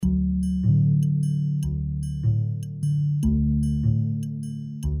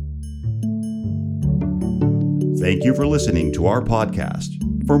Thank you for listening to our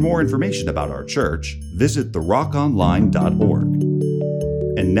podcast. For more information about our church, visit therockonline.org.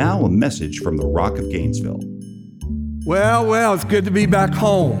 And now a message from the Rock of Gainesville. Well, it's good to be back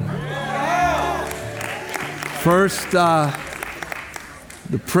home. First, the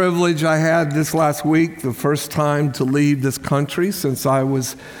privilege I had this last week, the first time to leave this country since I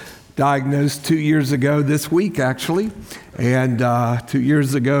was diagnosed 2 years ago this week, actually. And 2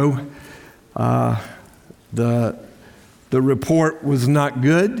 years ago, the report was not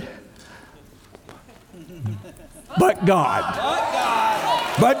good, but God.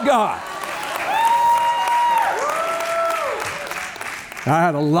 I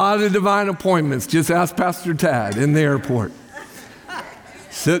had a lot of divine appointments. Just ask Pastor Tad in the airport.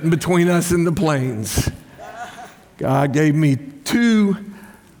 Sitting between us and the planes. God gave me two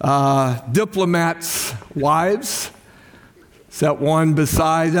diplomats' wives. Set one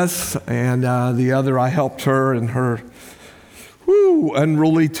beside us, and the other I helped her and her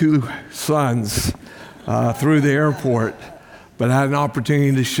unruly two sons through the airport. But I had an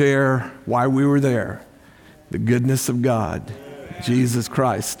opportunity to share why we were there. The goodness of God. Jesus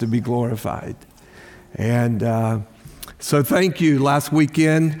Christ to be glorified. And so thank you. Last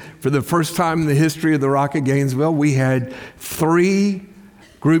weekend, for the first time in the history of the Rock of Gainesville, we had 3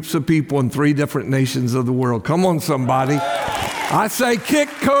 groups of people in 3 different nations of the world. Come on, somebody. I say kick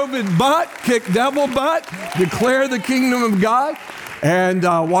COVID butt, kick devil butt, declare the kingdom of God. And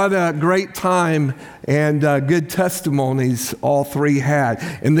what a great time and good testimonies all 3 had.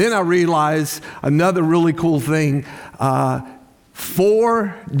 And then I realized another really cool thing.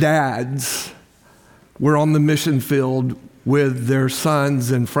 4 dads were on the mission field with their sons,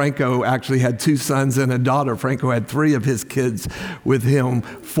 and Franco actually had 2 sons and a daughter. Franco had 3 of his kids with him.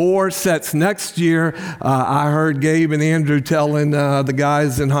 4 sets. Next year, I heard Gabe and Andrew telling the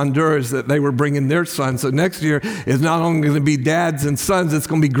guys in Honduras that they were bringing their sons. So next year is not only going to be dads and sons, it's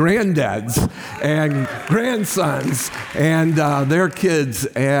going to be granddads and grandsons and their kids.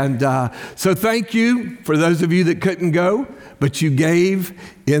 And so thank you for those of you that couldn't go, but you gave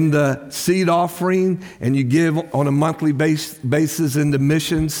in the seed offering, and you give on a monthly basis into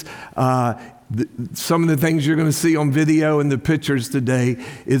missions. Some of the things you're going to see on video and the pictures today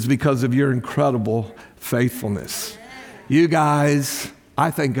is because of your incredible faithfulness. You guys, I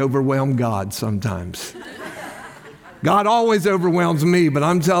think, overwhelm God sometimes. God always overwhelms me, but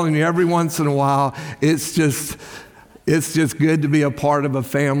I'm telling you, every once in a while, it's just good to be a part of a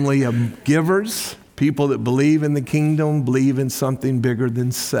family of givers. People that believe in the kingdom, believe in something bigger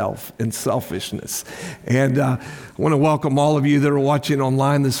than self and selfishness. And I want to welcome all of you that are watching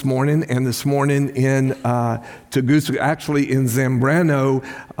online this morning, and this morning in Tegucigalpa, actually in Zambrano,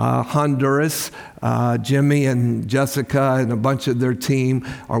 Honduras. Jimmy and Jessica and a bunch of their team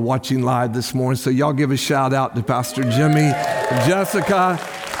are watching live this morning. So y'all give a shout out to Pastor Jimmy and Jessica.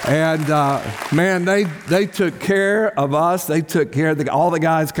 And man, they took care of us. They took care of all the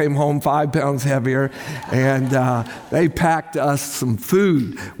guys came home 5 pounds heavier, and they packed us some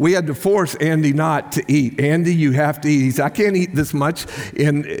food. We had to force Andy not to eat. Andy, you have to eat. He said, I can't eat this much.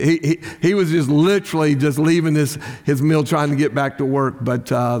 And he was just literally just leaving his meal trying to get back to work. But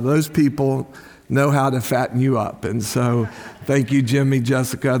those people know how to fatten you up. And so thank you, Jimmy,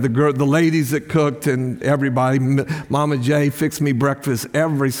 Jessica, the ladies that cooked, and everybody. Mama Jay fixed me breakfast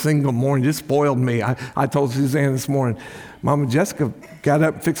every single morning, just spoiled me. I told Suzanne this morning, Mama Jessica got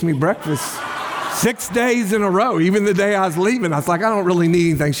up and fixed me breakfast 6 days in a row. Even the day I was leaving, I was like, I don't really need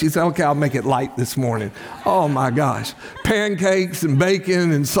anything. She said, okay, I'll make it light this morning. Oh my gosh. Pancakes and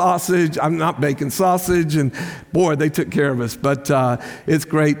bacon and sausage. I'm not bacon, sausage. And boy, they took care of us. But it's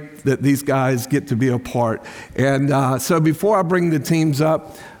great that these guys get to be a part. And so before I bring the teams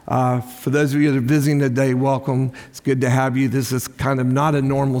up, for those of you that are visiting today, welcome. It's good to have you. This is kind of not a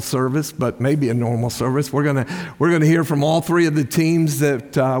normal service, but maybe a normal service. We're gonna hear from all 3 of the teams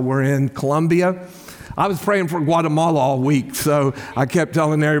that were in Colombia. I was praying for Guatemala all week, so I kept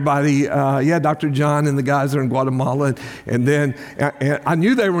telling everybody, yeah, Dr. John and the guys are in Guatemala. And then I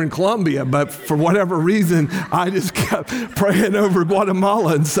knew they were in Colombia, but for whatever reason, I just kept praying over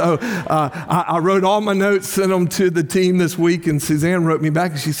Guatemala. And so I wrote all my notes, sent them to the team this week, and Suzanne wrote me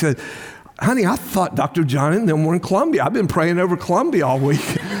back, and she said, honey, I thought Dr. John and them were in Colombia. I've been praying over Colombia all week.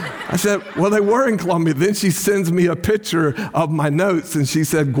 I said, well, they were in Colombia. Then she sends me a picture of my notes, and she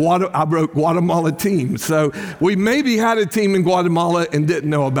said, I wrote Guatemala team. So we maybe had a team in Guatemala and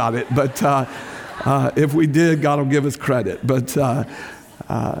didn't know about it. But if we did, God will give us credit. But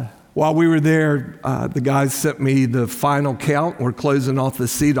while we were there, the guys sent me the final count. We're closing off the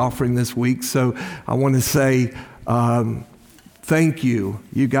seed offering this week. So I want to say thank you.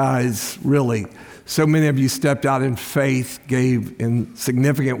 You guys really So many of you stepped out in faith, gave in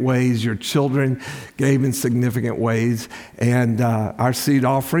significant ways. Your children gave in significant ways. And our seed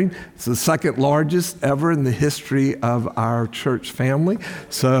offering is the second largest ever in the history of our church family.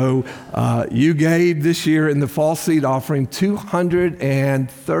 So you gave this year in the fall seed offering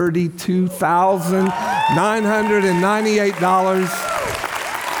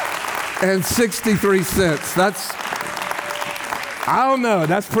 $232,998.63. I don't know.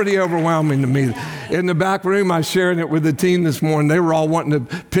 That's pretty overwhelming to me. In the back room, I was sharing it with the team this morning. They were all wanting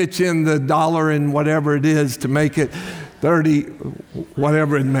to pitch in the dollar and whatever it is to make it 30,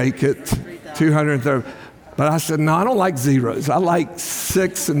 whatever it make it, 230. But I said, no, I don't like zeros. I like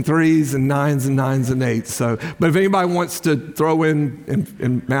 6 and 3s and 9s and 9s and 8s. So, but if anybody wants to throw in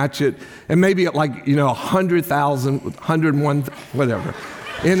and match it, and maybe at 100,000, 101, whatever.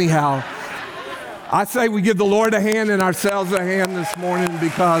 Anyhow, I say we give the Lord a hand and ourselves a hand this morning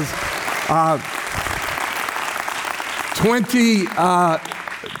because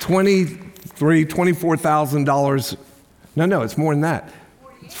 $24,000. No, it's more than that.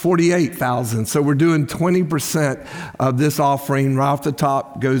 It's $48,000. So we're doing 20% of this offering right off the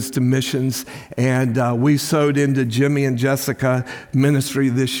top goes to missions. And we sowed into Jimmy and Jessica ministry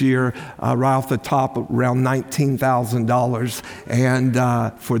this year right off the top around $19,000 and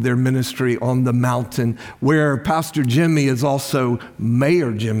for their ministry on the mountain where Pastor Jimmy is also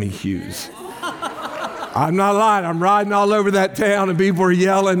Mayor Jimmy Hughes. I'm not lying. I'm riding all over that town and people are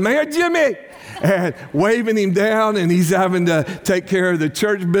yelling, Mayor Jimmy! And waving him down, and he's having to take care of the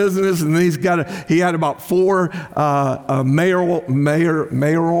church business, and he had about 4 mayoral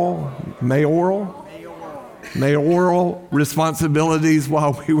responsibilities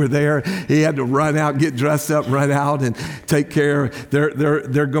while we were there. He had to run out, get dressed up, run out, and take care.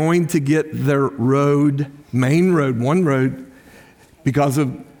 They're going to get their main road, one road, because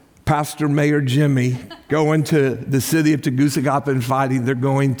of Pastor Mayor Jimmy going to the city of Tegucigalpa and fighting. They're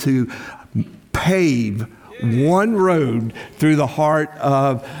going to pave one road through the heart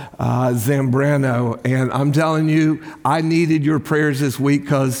of Zambrano. And I'm telling you, I needed your prayers this week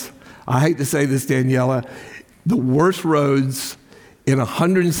because, I hate to say this, Daniela, the worst roads in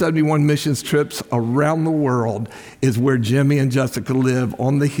 171 missions trips around the world is where Jimmy and Jessica live,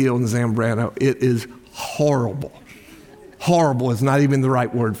 on the hill in Zambrano. It is horrible. Horrible is not even the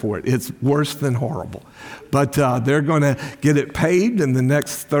right word for it. It's worse than horrible. But they're going to get it paved in the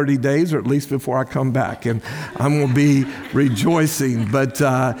next 30 days, or at least before I come back. And I'm going to be rejoicing. But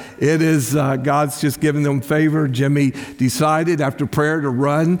it is, God's just giving them favor. Jimmy decided after prayer to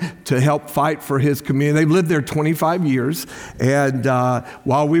run to help fight for his community. They've lived there 25 years. And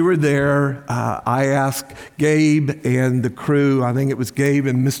while we were there, I asked Gabe and the crew, I think it was Gabe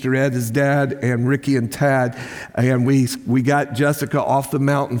and Mr. Ed, his dad, and Ricky and Tad. And we got Jessica off the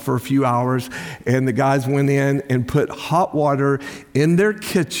mountain for a few hours. And the guys went in and put hot water in their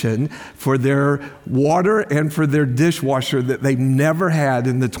kitchen for their water and for their dishwasher that they've never had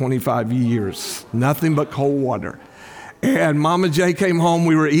in the 25 years. Nothing but cold water. And Mama J came home.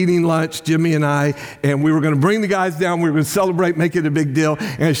 We were eating lunch, Jimmy and I, and we were going to bring the guys down. We were going to celebrate, make it a big deal.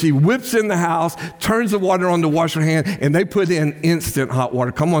 And she whips in the house, turns the water on to wash her hand, and they put in instant hot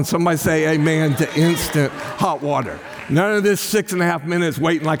water. Come on, somebody say amen to instant hot water. None of this 6.5 minutes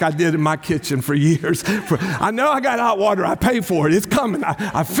waiting like I did in my kitchen for years. I know I got hot water. I pay for it. It's coming.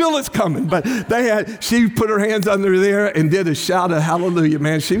 I feel it's coming. But she put her hands under there and did a shout of hallelujah,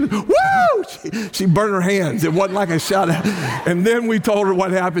 man. She was, woo! She burned her hands. It wasn't like a shout of, and then we told her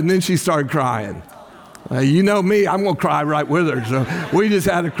what happened. Then she started crying. You know me, I'm going to cry right with her. So we just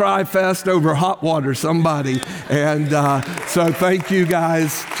had a cry fest over hot water, somebody. And so thank you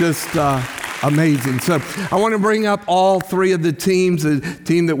guys. Just amazing. So I want to bring up all 3 of the teams, the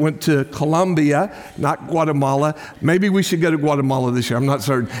team that went to Colombia, not Guatemala. Maybe we should go to Guatemala this year. I'm not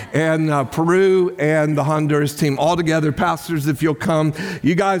certain. And Peru and the Honduras team all together. Pastors, if you'll come.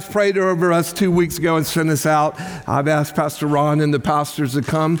 You guys prayed over us 2 weeks ago and sent us out. I've asked Pastor Ron and the pastors to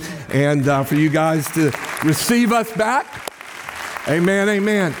come and for you guys to receive us back. Amen,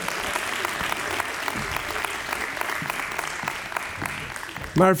 amen.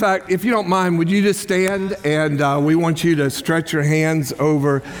 Matter of fact, if you don't mind, would you just stand and we want you to stretch your hands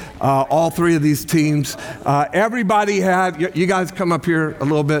over all 3 of these teams. Everybody had, you guys come up here a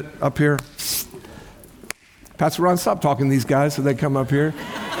little bit, up here. Pastor Ron, stop talking to these guys so they come up here.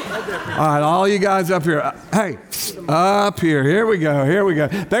 All right, all you guys up here. Hey, up here. Here we go.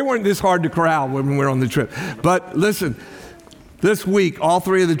 They weren't this hard to corral when we were on the trip. But listen, This week, all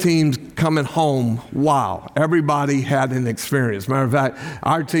three of the teams coming home, wow, everybody had an experience. Matter of fact,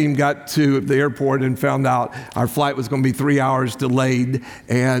 our team got to the airport and found out our flight was going to be 3 hours delayed,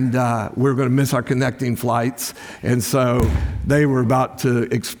 and we were going to miss our connecting flights. And so they were about to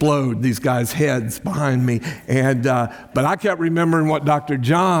explode, these guys' heads behind me. And but I kept remembering what Dr.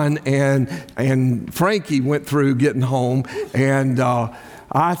 John and Frankie went through getting home, and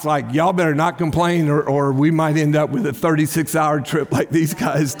I was like, y'all better not complain or we might end up with a 36-hour trip like these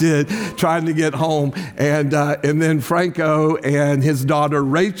guys did trying to get home. And then Franco and his daughter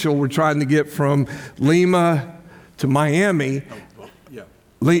Rachel were trying to get from Lima to Miami.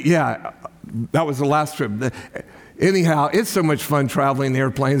 Yeah, that was the last trip. Anyhow, it's so much fun traveling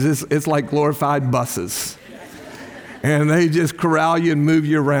airplanes. It's like glorified buses. And they just corral you and move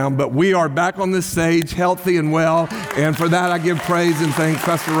you around. But we are back on the stage, healthy and well. And for that, I give praise and thanks.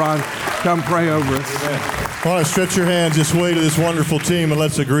 Pastor Ron, come pray over us. I want to stretch your hands this way to this wonderful team, and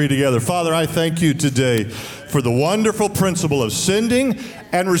let's agree together. Father, I thank you today for the wonderful principle of sending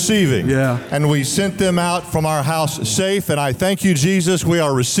and receiving. Yeah. And we sent them out from our house safe, and I thank you, Jesus, we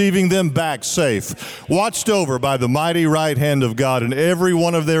are receiving them back safe, watched over by the mighty right hand of God. In every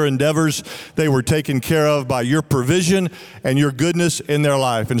one of their endeavors, they were taken care of by your provision and your goodness in their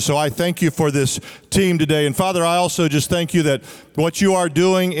life. And so I thank you for this team today. And Father, I also just thank you that what you are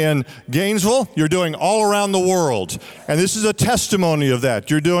doing in Gainesville, you're doing all around the world. And this is a testimony of that.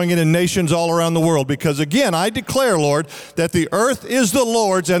 You're doing it in nations all around the world, because again, I declare, Lord, that the earth is the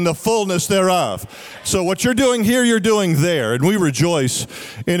Lord's and the fullness thereof. So what you're doing here, you're doing there, and we rejoice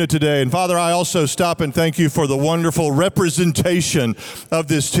in it today. And Father, I also stop and thank you for the wonderful representation of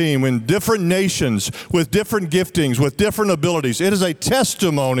this team in different nations with different giftings, with different abilities. It is a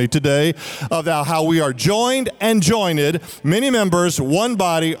testimony today of how we are joined and jointed, many members, one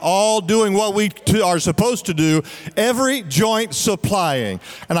body, all doing what we are supposed to do, every joint supplying.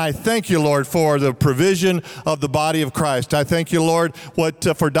 And I thank you, Lord, for the provision of the body of Christ. I thank you, Lord, what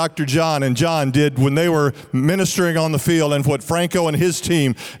for Dr. John and John did when they were ministering on the field, and what Franco and his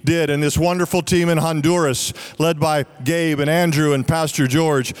team did, and this wonderful team in Honduras led by Gabe and Andrew and Pastor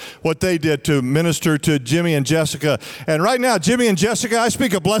George, what they did to minister to Jimmy and Jessica. And right now, Jimmy and Jessica, I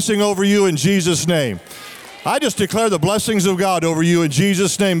speak a blessing over you in Jesus' name. I just declare the blessings of God over you in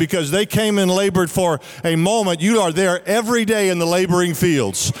Jesus' name, because they came and labored for a moment. You are there every day in the laboring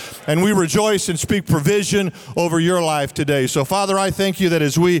fields, and we rejoice and speak provision over your life today. So, Father, I thank you that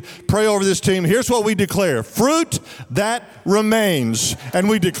as we pray over this team, here's what we declare: fruit that remains, and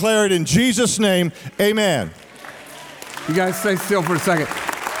we declare it in Jesus' name. Amen. You guys stay still for a second.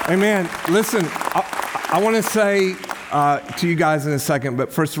 Amen. Listen, I want to say to you guys in a second,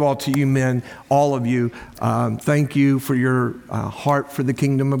 but first of all, to you men, all of you, thank you for your heart for the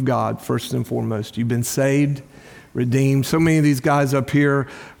kingdom of God, first and foremost. You've been saved, redeemed. So many of these guys up here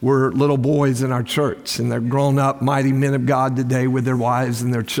were little boys in our church, and they're grown up mighty men of God today with their wives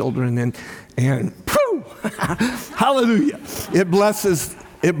and their children, and hallelujah.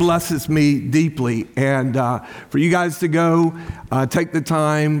 It blesses me deeply. And for you guys to go, take the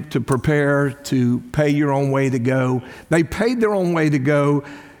time to prepare to pay your own way to go. They paid their own way to go.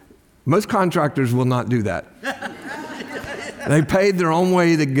 Most contractors will not do that. They paid their own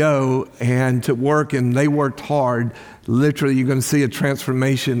way to go and to work, and they worked hard. Literally, you're going to see a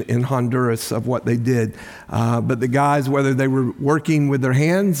transformation in Honduras of what they did. But the guys, whether they were working with their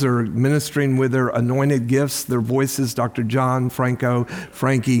hands or ministering with their anointed gifts, their voices, Dr. John, Franco,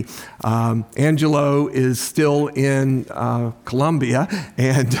 Frankie, Angelo is still in Colombia,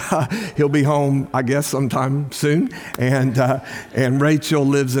 and he'll be home, I guess, sometime soon. And Rachel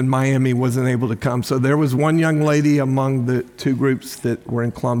lives in Miami, wasn't able to come. So there was one young lady among the two groups that were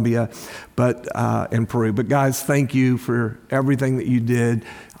in Colombia, but in Peru. But guys, thank you for everything that you did,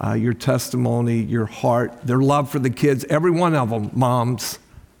 your testimony, your heart, their love for the kids. Every one of them, moms,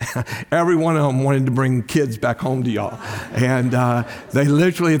 every one of them wanted to bring kids back home to y'all. And they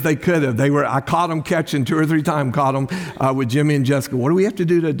literally, if they could have, I caught them catching 2 or 3 times, caught them with Jimmy and Jessica. What do we have to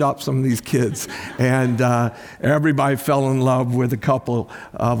do to adopt some of these kids? And everybody fell in love with a couple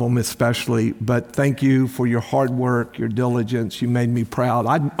of them especially. But thank you for your hard work, your diligence. You made me proud.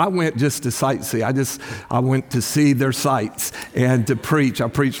 I went just to sightsee. I went to see their sights and to preach. I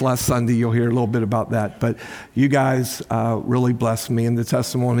preached last Sunday. You'll hear a little bit about that. But you guys really blessed me, and the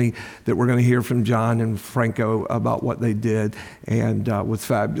testimony that we're going to hear from John and Franco about what they did and was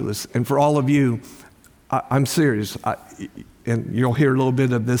fabulous. And for all of you, I'm serious, and you'll hear a little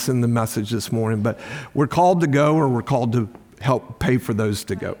bit of this in the message this morning, but we're called to go, or we're called to help pay for those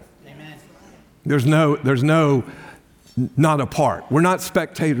to go. Amen. There's no not a part. We're not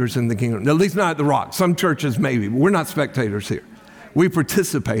spectators in the kingdom, at least not at the Rock. Some churches maybe, but we're not spectators here. We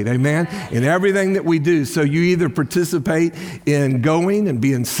participate, amen, in everything that we do. So you either participate in going and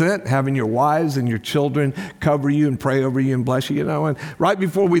being sent, having your wives and your children cover you and pray over you and bless you, And right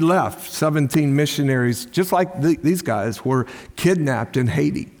before we left, 17 missionaries, just like these guys, were kidnapped in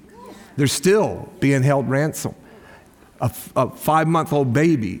Haiti. They're still being held ransom. A 5-month-old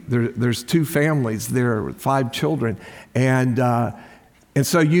baby. There's 2 families there with 5 children, and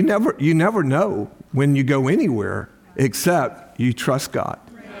so you never know when you go anywhere except you trust God.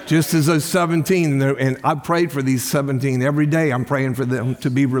 Just as those 17, and I prayed for these 17 every day. I'm praying for them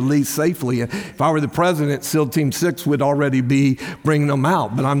to be released safely. If I were the president, SEAL Team 6 would already be bringing them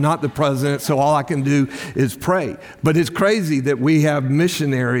out. But I'm not the president, so all I can do is pray. But it's crazy that we have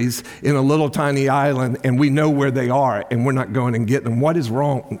missionaries in a little tiny island, and we know where they are, and we're not going and getting them. What is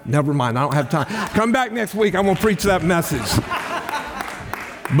wrong? Never mind, I don't have time. Come back next week, I'm going to preach that message.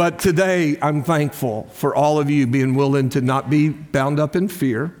 But today, I'm thankful for all of you being willing to not be bound up in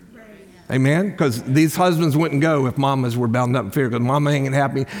fear. Amen? Because these husbands wouldn't go if mamas were bound up in fear, because mama ain't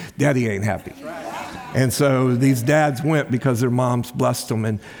happy, daddy ain't happy. And so these dads went because their moms blessed them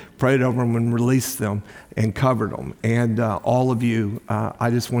and prayed over them and released them and covered them. And all of you, I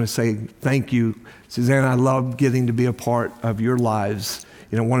just want to say thank you. Suzanne, I love getting to be a part of your lives.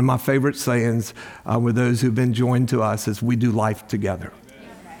 One of my favorite sayings with those who've been joined to us is we do life together.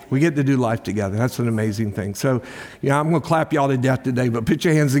 We get to do life together. That's an amazing thing. So, I'm going to clap y'all to death today, but put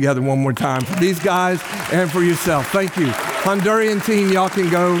your hands together one more time for these guys and for yourself. Thank you. Honduran team, y'all can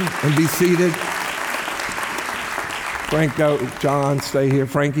go and be seated. Franco, John, stay here.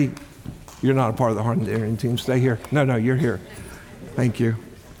 Frankie, you're not a part of the Honduran team. Stay here. No, you're here. Thank you.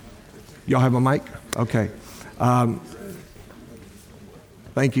 Y'all have a mic? Okay.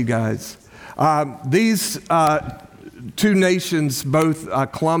 Thank you, guys. These 2 nations, both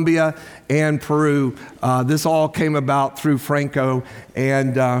Colombia and Peru, this all came about through Franco.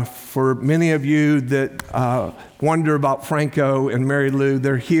 And for many of you that wonder about Franco and Mary Lou,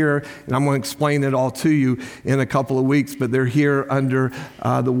 they're here, and I'm going to explain it all to you in a couple of weeks, but they're here under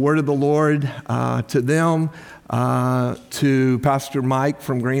the word of the Lord to them, to Pastor Mike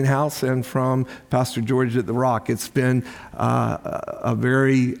from Greenhouse and from Pastor George at The Rock. It's been a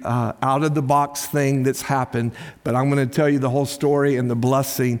very out-of-the-box thing that's happened, but I'm going to tell you the whole story and the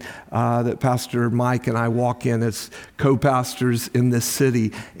blessing that Pastor Mike and I walk in as co-pastors in this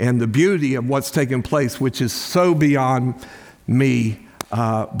city, and the beauty of what's taken place, which is so beyond me,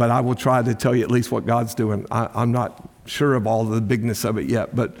 but I will try to tell you at least what God's doing. I'm not sure of all the bigness of it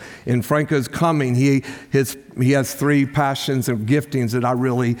yet, but in Franco's coming, he has 3 passions and giftings that I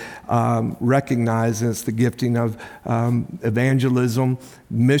really recognize, and it's the gifting of evangelism,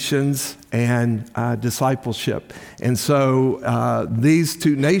 missions, and discipleship. And so these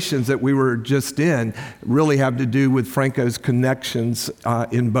 2 nations that we were just in really have to do with Franco's connections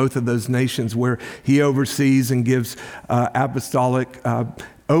in both of those nations, where he oversees and gives apostolic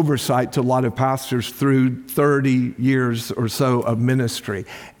oversight to a lot of pastors through 30 years or so of ministry.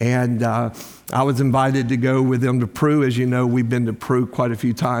 And I was invited to go with them to Peru. As you know, we've been to Peru quite a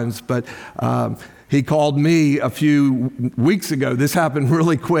few times, but he called me a few weeks ago. This happened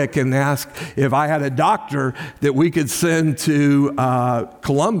really quick, and asked if I had a doctor that we could send to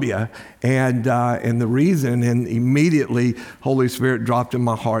Colombia. And the reason, and immediately Holy Spirit dropped in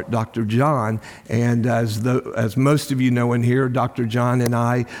my heart, Dr. John. And as most of you know in here, Dr. John and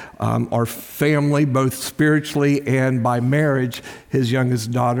I are family, both spiritually and by marriage. His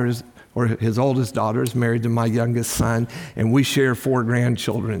youngest daughters, or his oldest daughter, is married to my youngest son, and we share 4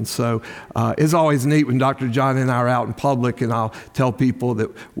 grandchildren. So it's always neat when Dr. John and I are out in public, and I'll tell people that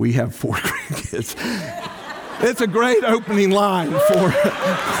we have 4 grandkids. It's a great opening line for,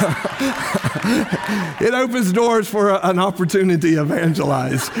 it opens doors for an opportunity to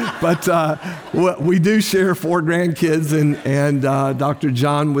evangelize. But we do share 4 grandkids, and Dr.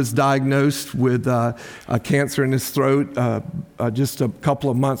 John was diagnosed with a cancer in his throat just a couple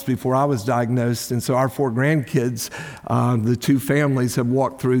of months before I was diagnosed. And so our 4 grandkids, the 2 families have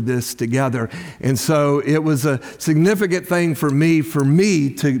walked through this together. And so it was a significant thing for me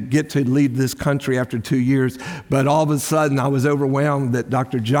to get to leave this country after 2 years. But all of a sudden, I was overwhelmed that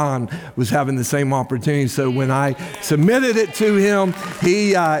Dr. John was having the same opportunity. So when I submitted it to him,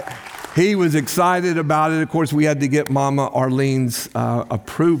 he was excited about it. Of course, we had to get Mama Arlene's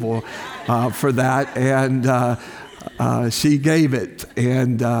approval for that, and she gave it.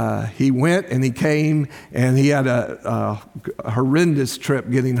 And he went and he came, and he had a horrendous trip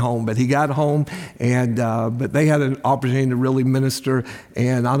getting home, but he got home, and but they had an opportunity to really minister,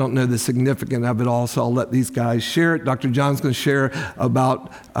 and I don't know the significance of it all, so I'll let these guys share it. Dr. John's going to share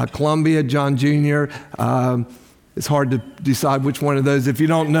about Colombia. John Jr., It's hard to decide which one of those. If you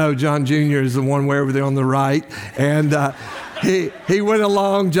don't know, John Jr. is the one way over there on the right. And he went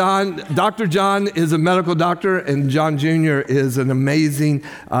along. Dr. John is a medical doctor, and John Jr. is an amazing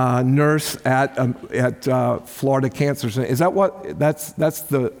nurse at Florida Cancer Center. Is that what? That's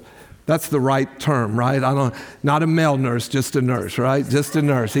the right term, right? Not a male nurse, just a nurse, right? Just a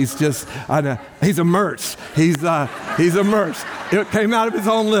nurse. He's a nurse. He's a nurse. It came out of his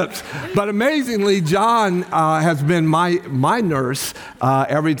own lips. But amazingly, John has been my nurse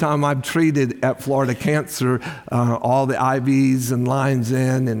every time I've treated at Florida Cancer, all the IVs and lines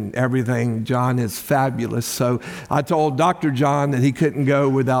in and everything. John is fabulous. So I told Dr. John that he couldn't go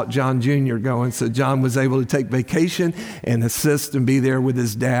without John Jr. going. So John was able to take vacation and assist and be there with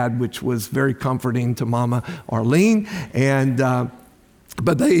his dad, which was very comforting to Mama Arlene.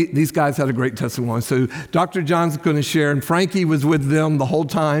 But these guys had a great testimony. So Dr. John's going to share, and Frankie was with them the whole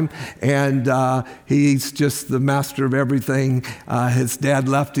time, and he's just the master of everything. His dad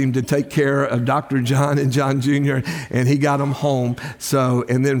left him to take care of Dr. John and John Jr., and he got him home.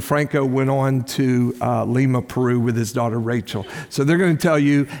 And then Franco went on to Lima, Peru with his daughter Rachel. So they're going to tell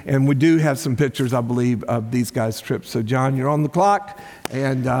you, and we do have some pictures, I believe, of these guys' trips. So John, you're on the clock,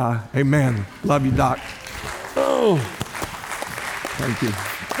 and amen. Love you, Doc. Oh. Thank you.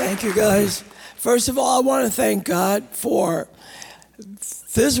 Thank you, guys. First of all, I want to thank God for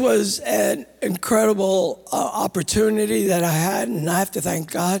this was an incredible opportunity that I had, and I have to thank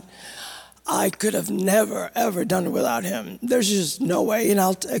God. I could have never, ever done it without him. There's just no way, and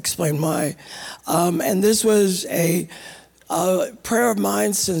I'll explain why. And this was a prayer of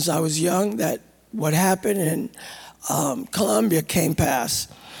mine since I was young, that what happened in Colombia came pass.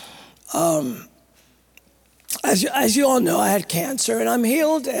 As you all know, I had cancer, and I'm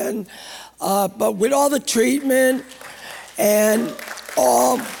healed, and but with all the treatment and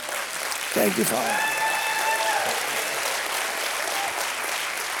all, thank you, Father.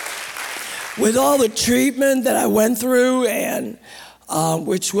 With all the treatment that I went through, and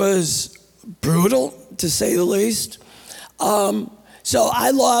which was brutal, to say the least. So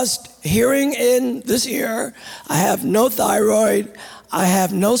I lost hearing in this ear. I have no thyroid. I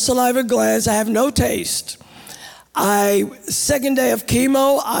have no saliva glands. I have no taste. Second day of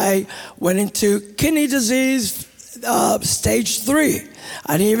chemo, I went into kidney disease, stage 3.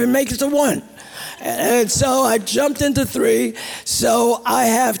 I didn't even make it to 1. And so I jumped into 3. So I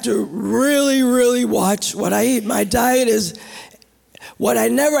have to really, really watch what I eat. My diet is, what I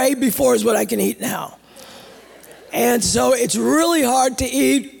never ate before is what I can eat now. And so it's really hard to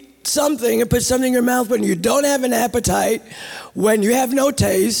eat something and put something in your mouth when you don't have an appetite, when you have no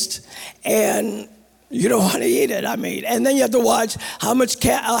taste, and you don't want to eat it, and then you have to watch how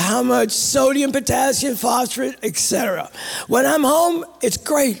much sodium, potassium, phosphorus, etc. When I'm home, it's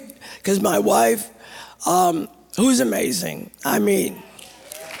great, because my wife, who's amazing,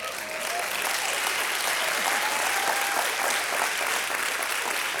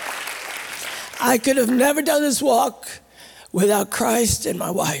 I could have never done this walk without Christ and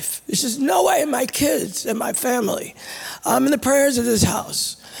my wife. There's just no way, and my kids and my family, and the prayers of this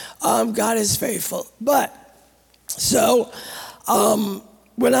house. God is faithful. But, so,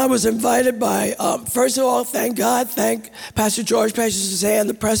 when I was invited by, first of all, thank God, thank Pastor George, Pastor Suzanne,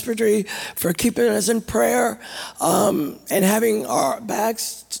 the presbytery, for keeping us in prayer, and having our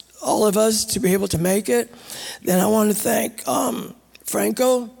backs, all of us, to be able to make it. Then I want to thank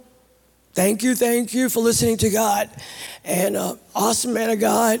Franco. Thank you for listening to God. And awesome man of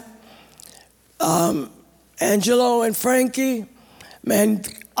God. Angelo and Frankie, man,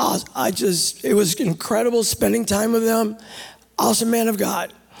 it was incredible spending time with them. Awesome man of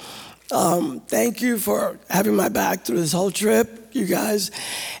God. Thank you for having my back through this whole trip, you guys.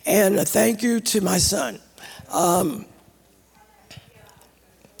 And thank you to my son.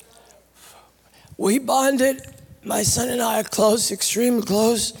 We bonded. My son and I are close, extremely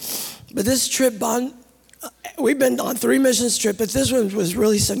close. But this trip we've been on 3 missions trips, but this one was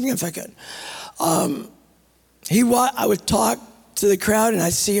really significant. I would talk to the crowd, and I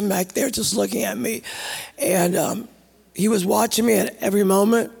see him back there just looking at me. And he was watching me at every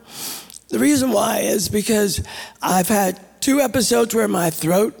moment. The reason why is because I've had 2 episodes where my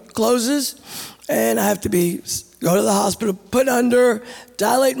throat closes, and I have to go to the hospital, put under,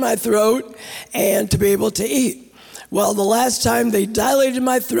 dilate my throat, and to be able to eat. Well, the last time they dilated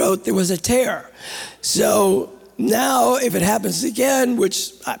my throat, there was a tear. So now, if it happens again,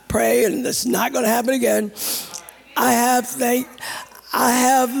 which I pray, and it's not going to happen again,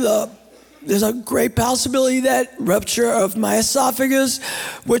 there's a great possibility that rupture of my esophagus,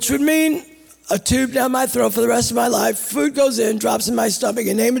 which would mean a tube down my throat for the rest of my life. Food goes in, drops in my stomach.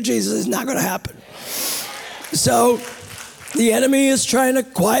 In the name of Jesus, it's not going to happen. So the enemy is trying to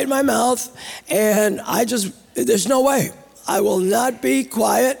quiet my mouth, and there's no way. I will not be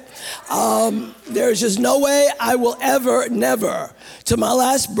quiet. There's just no way I will ever, never, to my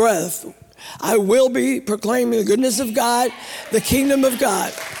last breath, I will be proclaiming the goodness of God, the kingdom of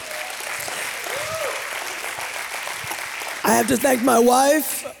God. I have to thank my wife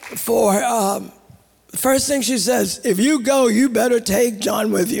for, first thing she says, if you go, you better take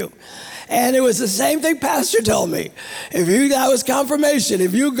John with you. And it was the same thing Pastor told me. That was confirmation.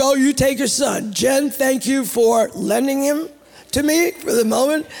 If you go, you take your son. Jen, thank you for lending him to me for the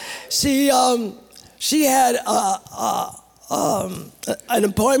moment. She had an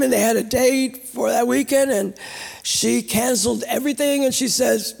appointment. They had a date for that weekend, and she canceled everything. And she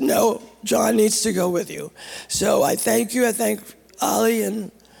says, no, John needs to go with you. So I thank you. I thank Ollie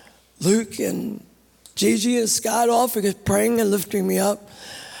and Luke and Gigi and Scott all for praying and lifting me up.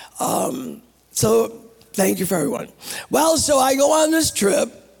 So thank you for everyone. Well, so I go on this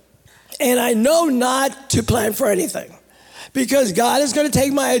trip, and I know not to plan for anything because God is going to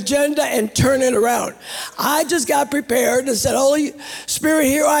take my agenda and turn it around. I just got prepared and said, Holy Spirit,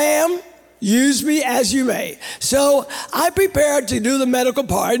 here I am. Use me as you may. So I prepared to do the medical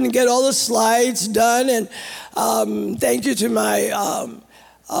part and get all the slides done. And thank you to my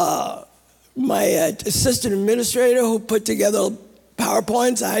assistant administrator who put together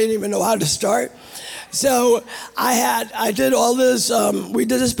PowerPoints. I didn't even know how to start. So I did all this, we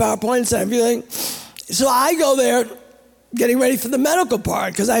did this PowerPoints and everything. So I go there getting ready for the medical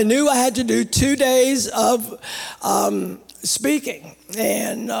part because I knew I had to do 2 days of speaking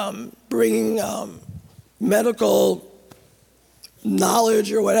and bringing medical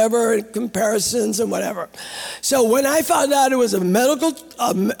knowledge or whatever, and comparisons and whatever. So when I found out it was a medical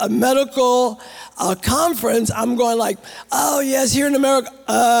conference, I'm going like, oh yes, here in America,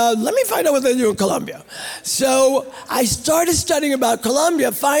 let me find out what they do in Colombia. So I started studying about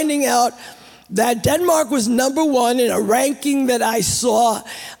Colombia, finding out that Denmark was -- in a ranking that I saw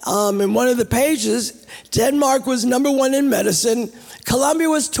in one of the pages. Denmark was #1 in medicine. Colombia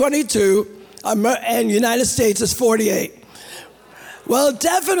was 22, and United States is 48. Well,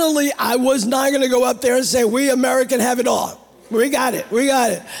 definitely I was not going to go up there and say, we American have it all. We got it.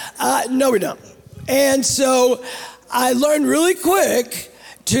 No, we don't. And so I learned really quick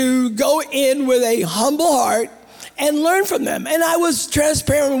to go in with a humble heart and learn from them. And I was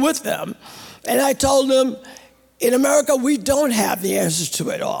transparent with them. And I told them, in America, we don't have the answers to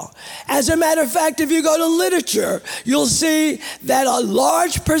it all. As a matter of fact, if you go to literature, you'll see that a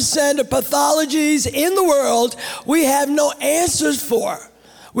large % of pathologies in the world we have no answers for.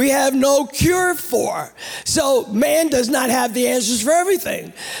 We have no cure for. So man does not have the answers for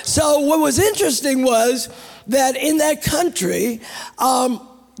everything. So what was interesting was that in that country,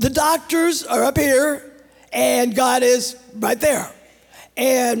 the doctors are up here and God is right there.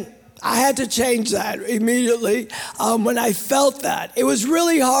 And I had to change that immediately when I felt that. It was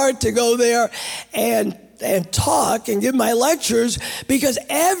really hard to go there and talk and give my lectures because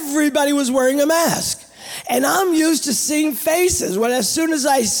everybody was wearing a mask. And I'm used to seeing faces. As soon as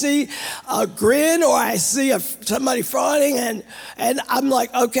I see a grin or I see somebody frowning, and I'm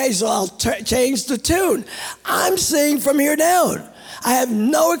like, okay, so I'll change the tune. I'm seeing from here down. I have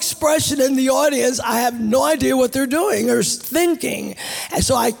no expression in the audience. I have no idea what they're doing or thinking. And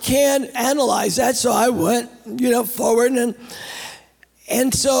so I can't analyze that. So I went, forward.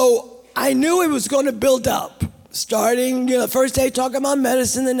 And so I knew it was going to build up. Starting, the first day talking about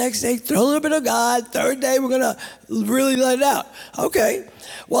medicine, the next day throw a little bit of God, third day we're going to really let it out. Okay.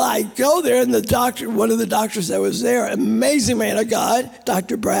 Well, I go there, and one of the doctors that was there, amazing man of God,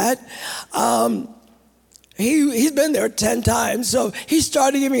 Dr. Brad, he's been there 10 times, so he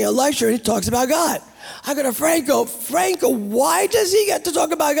started giving me a lecture, and he talks about God. I go to Franco, why does he get to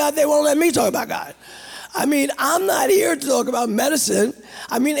talk about God? They won't let me talk about God. I mean, I'm not here to talk about medicine.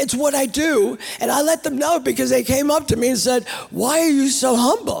 I mean, it's what I do. And I let them know because they came up to me and said, why are you so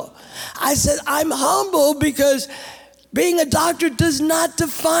humble? I said, I'm humble because being a doctor does not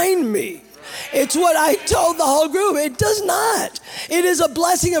define me. It's what I told the whole group. It does not. It is a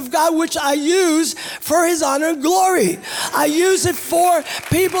blessing of God which I use for his honor and glory. I use it for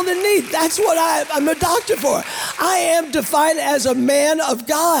people in need. That's what I'm a doctor for. I am defined as a man of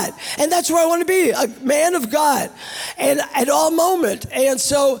God. And that's where I want to be, a man of God. And at all moments. And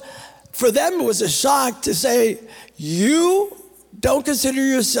so for them it was a shock to say, you don't consider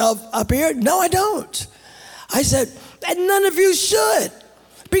yourself up here? No, I don't. I said, and none of you should.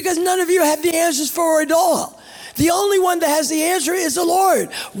 Because none of you have the answers for it all. The only one that has the answer is the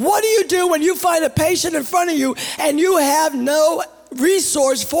Lord. What do you do when you find a patient in front of you and you have no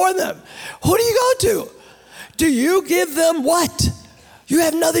resource for them? Who do you go to? do you give them what? You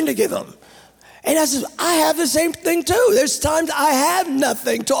have nothing to give them. And I said, I have the same thing too. There's times I have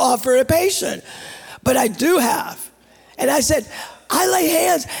nothing to offer a patient, but I do have. And I said, I lay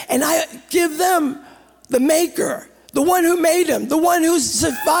hands and I give them the maker, the one who made him, the one who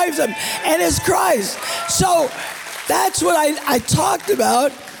survives him, and it's Christ. So that's what I talked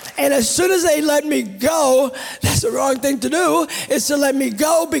about. And as soon as they let me go, that's the wrong thing to do, is to let me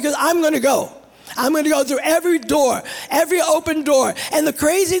go, because I'm going to go. I'm going to go through every door, every open door. And the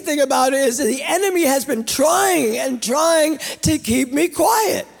crazy thing about it is that the enemy has been trying and trying to keep me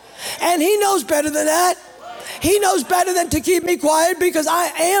quiet. And he knows better than that. He knows better than to keep me quiet, because I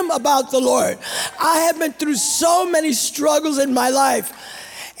am about the Lord. I have been through so many struggles in my life,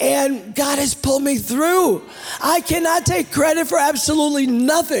 and God has pulled me through. I cannot take credit for absolutely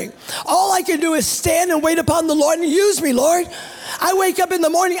nothing. All I can do is stand and wait upon the Lord and use me, Lord. I wake up in the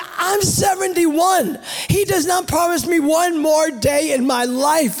morning, I'm 71. He does not promise me one more day in my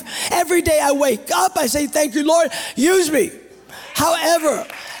life. Every day I wake up, I say, thank you, Lord, use me. However,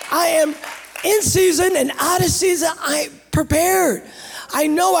 I am in season and out of season, I'm prepared. I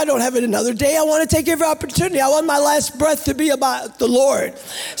know I don't have it another day. I want to take every opportunity. I want my last breath to be about the Lord.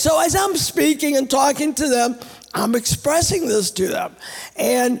 So as I'm speaking and talking to them, I'm expressing this to them.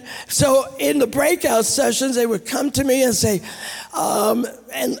 And so in the breakout sessions, they would come to me and say,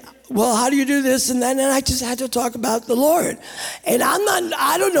 well, how do you do this and that? And I just had to talk about the Lord. And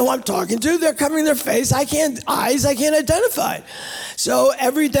I don't know who I'm talking to. They're covering their face. I can't identify. So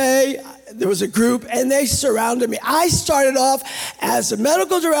every day there was a group and they surrounded me. I started off as the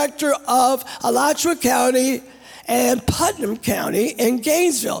medical director of Alachua County and Putnam County in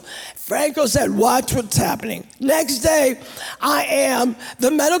Gainesville. Franco said, watch what's happening. Next day, I am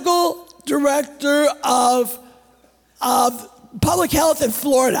the medical director of public health in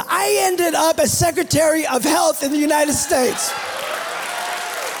Florida. I ended up as Secretary of Health in the United States.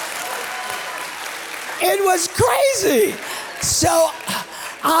 It was crazy. So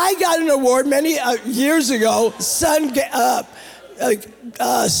I got an award many years ago.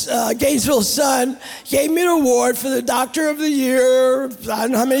 Gainesville Sun gave me an award for the Doctor of the Year, I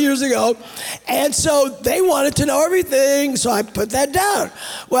don't know how many years ago. And so they wanted to know everything, so I put that down.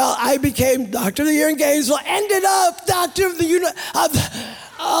 Well, I became Doctor of the Year in Gainesville, ended up Doctor of the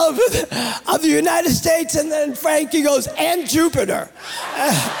United States, and then Frankie goes, and Jupiter.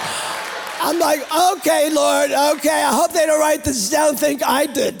 I'm like, okay, Lord, okay, I hope they don't write this down and think I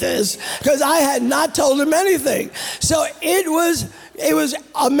did this, because I had not told them anything. So it was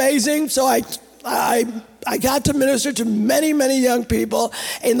amazing. So I got to minister to many, many young people.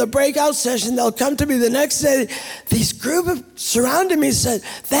 In the breakout session, they'll come to me the next day. These group surrounded me and said,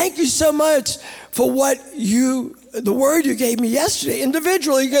 thank you so much for the word you gave me yesterday,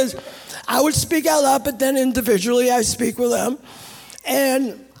 individually, because I would speak out loud, but then individually I speak with them.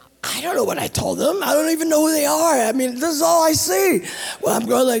 And I don't know what I told them. I don't even know who they are. I mean, this is all I see. Well, I'm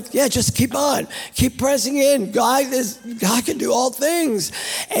going like, yeah, just keep on. Keep pressing in. God can do all things.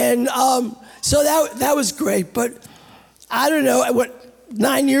 And so that was great. But I don't know,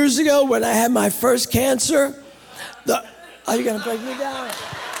 9 years ago when I had my first cancer, are you going to break me down?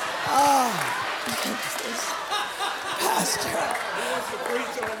 Pastor. He wants to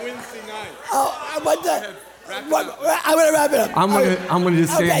preach on Wednesday night. What the? I'm going to wrap it up. I'm going to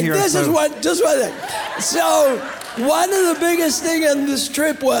just stand here. This is just one thing. So one of the biggest things on this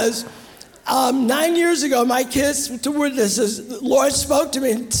trip was 9 years ago, my kids, to witnesses, the Lord spoke to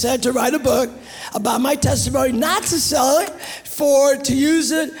me and said to write a book about my testimony, not to sell it, to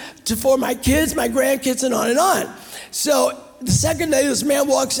use it for my kids, my grandkids, and on and on. So the second day, this man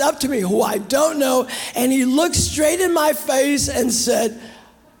walks up to me, who I don't know, and he looked straight in my face and said,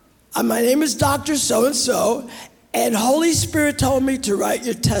 my name is Dr. So-and-so, and Holy Spirit told me to write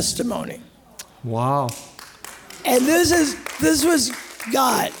your testimony. Wow. And this was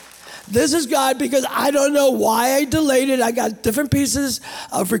God. This is God, because I don't know why I delayed it. I got different pieces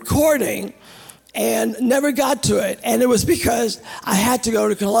of recording and never got to it. And it was because I had to go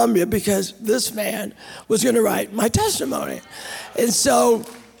to Columbia, because this man was going to write my testimony. And so,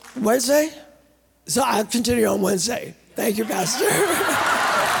 Wednesday? So I'll continue on Wednesday. Thank you, Pastor.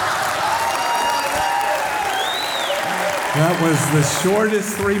 That was the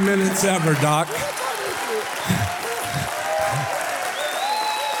shortest 3 minutes ever, Doc.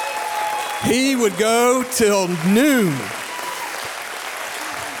 He would go till noon.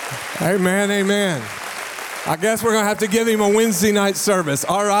 Amen, amen. I guess we're going to have to give him a Wednesday night service.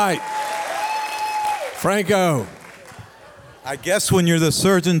 All right. Franco. I guess when you're the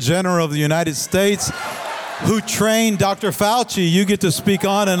Surgeon General of the United States who trained Dr. Fauci, you get to speak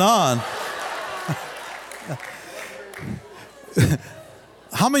on and on.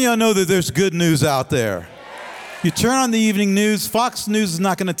 How many of y'all know that there's good news out there? You turn on the evening news, Fox News is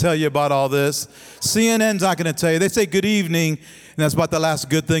not going to tell you about all this. CNN's not going to tell you. They say good evening, and that's about the last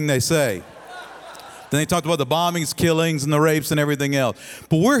good thing they say. Then they talked about the bombings, killings, and the rapes and everything else.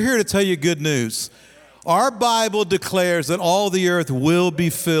 But we're here to tell you good news. Our Bible declares that all the earth will be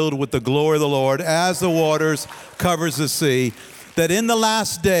filled with the glory of the Lord as the waters covers the sea. That in the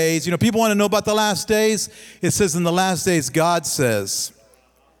last days, people want to know about the last days. It says in the last days, God says,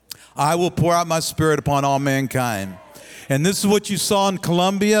 I will pour out my spirit upon all mankind. And this is what you saw in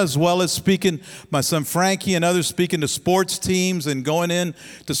Colombia, as well as speaking, my son Frankie and others speaking to sports teams and going in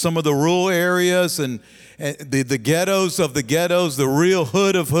to some of the rural areas and the ghettos of the ghettos, the real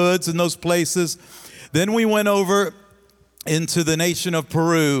hood of hoods in those places. Then we went over into the nation of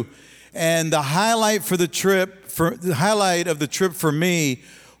Peru, and the highlight of the trip for me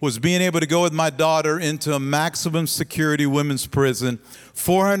was being able to go with my daughter into a maximum security women's prison,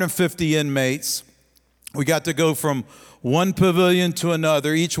 450 inmates. We got to go from one pavilion to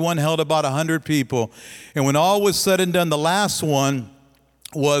another. Each one held about 100 people. And when all was said and done, the last one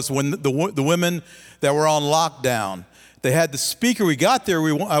was when the women that were on lockdown. They had the speaker. We got there.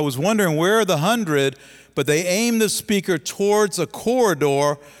 I was wondering, where are the 100? But they aimed the speaker towards a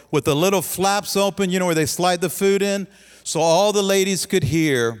corridor with the little flaps open, where they slide the food in. So all the ladies could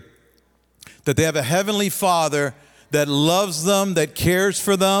hear that they have a heavenly Father that loves them, that cares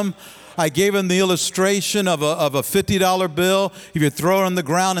for them. I gave them the illustration of a $50 bill. If you throw it on the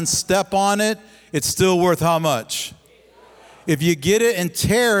ground and step on it, it's still worth how much? If you get it and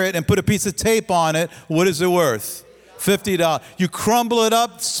tear it and put a piece of tape on it, what is it worth? $50. You crumble it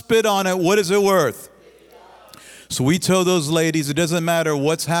up, spit on it, what is it worth? So we told those ladies, it doesn't matter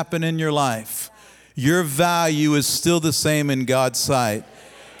what's happened in your life. Your value is still the same in God's sight.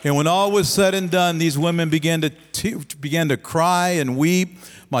 And when all was said and done, these women began to cry and weep.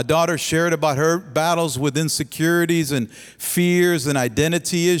 My daughter shared about her battles with insecurities and fears and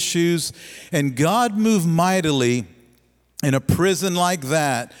identity issues. And God moved mightily in a prison like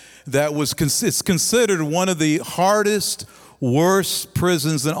that it's considered one of the hardest, worst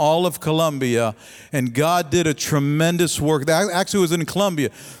prisons in all of Colombia, and God did a tremendous work. That actually was in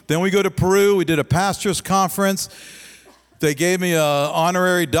Colombia. Then we go to Peru. We did a pastor's conference. They gave me an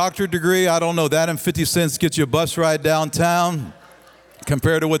honorary doctorate degree. I don't know, that and 50 cents gets you a bus ride downtown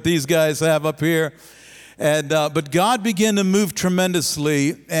compared to what these guys have up here. But God began to move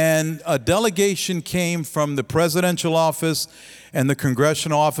tremendously, and a delegation came from the presidential office and the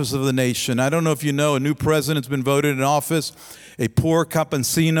congressional office of the nation. I don't know if you know, a new president's been voted in office. A poor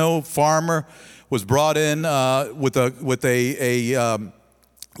campesino farmer was brought in with a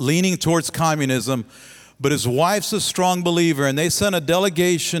leaning towards communism, but his wife's a strong believer, and they sent a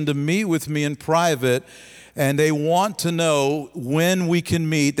delegation to meet with me in private, and they want to know when we can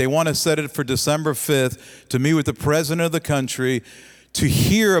meet. They want to set it for December 5th to meet with the president of the country to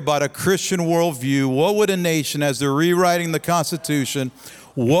hear about a Christian worldview. What would a nation, as they're rewriting the Constitution,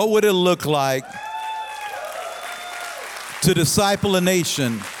 what would it look like to disciple a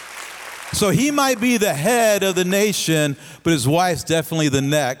nation? So he might be the head of the nation, but his wife's definitely the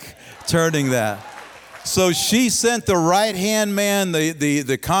neck turning that. So she sent the right-hand man,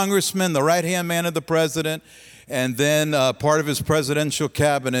 the congressman, the right-hand man of the president, and then part of his presidential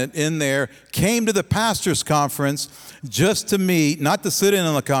cabinet in there, came to the pastors' conference just to meet, not to sit in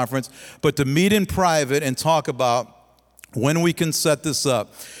on the conference, but to meet in private and talk about when we can set this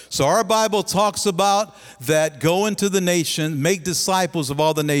up. So our Bible talks about that, go into the nation, make disciples of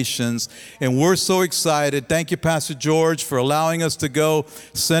all the nations, and we're so excited. Thank you, Pastor George, for allowing us to go,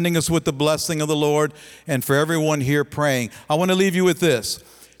 sending us with the blessing of the Lord, and for everyone here praying. I want to leave you with this.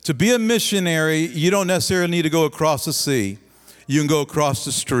 To be a missionary, you don't necessarily need to go across the sea. You can go across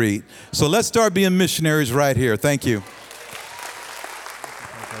the street. So let's start being missionaries right here. Thank you.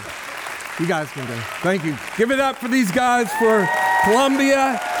 You guys can go. Thank you. Give it up for these guys for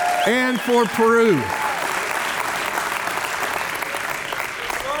Colombia and for Peru.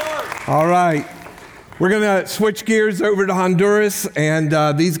 All right. We're going to switch gears over to Honduras,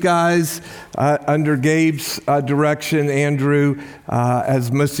 and these guys, under Gabe's direction, Andrew,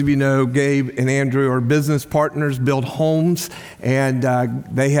 as most of you know, Gabe and Andrew are business partners, build homes, and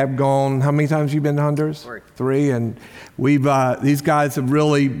they have gone, how many times have you been to Honduras? Three, and these guys have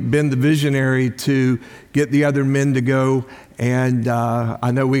really been the visionary to get the other men to go And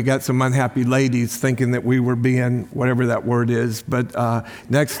I know we got some unhappy ladies thinking that we were being whatever that word is. But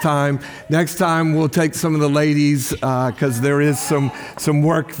next time we'll take some of the ladies because there is some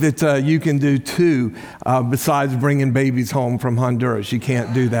work that you can do too besides bringing babies home from Honduras. You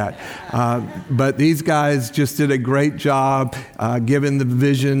can't do that. But these guys just did a great job giving the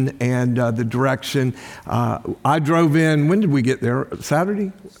vision and the direction. I drove in, when did we get there?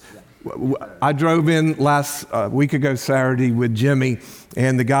 Saturday? I drove in last week ago Saturday with Jimmy,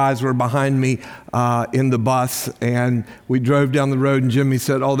 and the guys were behind me in the bus, and we drove down the road, and Jimmy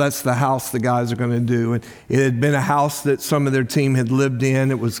said, "Oh, that's the house the guys are going to do." And it had been a house that some of their team had lived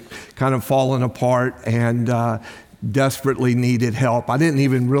in. It was kind of falling apart and desperately needed help. I didn't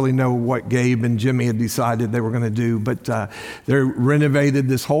even really know what Gabe and Jimmy had decided they were going to do, but they renovated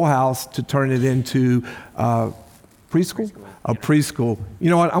this whole house to turn it into preschool? A preschool.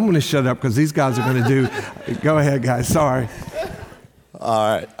 You know what? I'm going to shut up because these guys are going to do. Go ahead, guys. Sorry.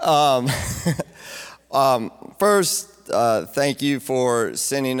 All right. First, thank you for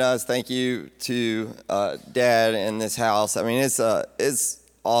sending us. Thank you to Dad and this house. I mean, it's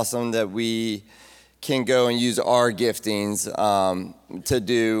awesome that we can go and use our giftings to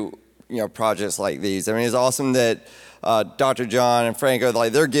do projects like these. I mean, it's awesome that Dr. John and Franco,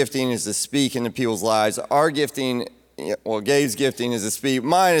 like, their gifting is to speak into people's lives. Our gifting, well, Gabe's gifting is to speak.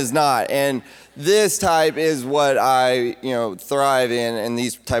 Mine is not. And this type is what I, thrive in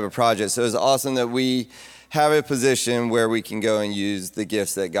these type of projects. So it's awesome that we have a position where we can go and use the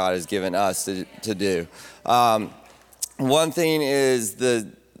gifts that God has given us to do. One thing is this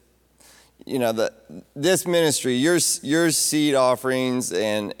ministry, your seed offerings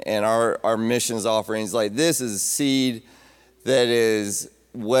and our missions offerings, like, this is seed that is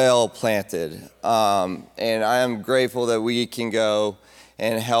well planted. And I am grateful that we can go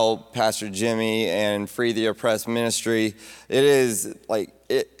and help Pastor Jimmy and Free the Oppressed Ministry. It is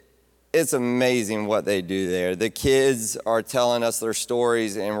it's amazing what they do there. The kids are telling us their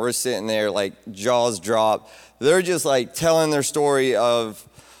stories, and we're sitting there like jaws dropped. They're just like telling their story of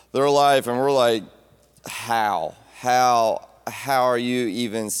their life, and we're like, how are you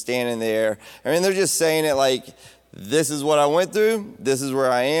even standing there? I mean, they're just saying it like, this is what I went through, this is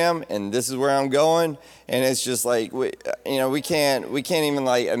where I am, and this is where I'm going. And it's just like, we can't even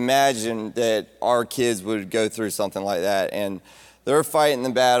like imagine that our kids would go through something like that. And they're fighting the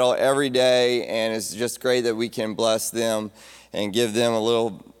battle every day, and it's just great that we can bless them and give them a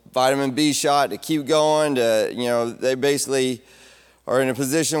little vitamin B shot to keep going. They basically are in a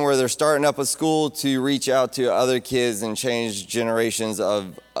position where they're starting up a school to reach out to other kids and change generations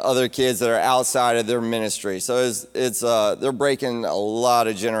of other kids that are outside of their ministry. So they're breaking a lot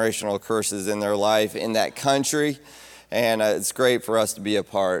of generational curses in their life in that country, and it's great for us to be a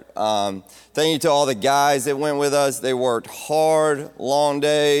part. Thank you to all the guys that went with us. They worked hard, long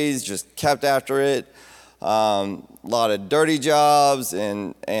days, just kept after it. A lot of dirty jobs,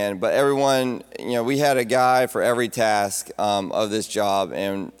 but everyone, we had a guy for every task of this job,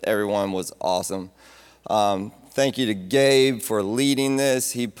 and everyone was awesome. Thank you to Gabe for leading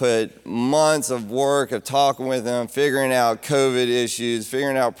this. He put months of work of talking with them, figuring out COVID issues,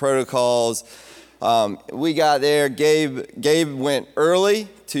 figuring out protocols. We got there. Gabe went early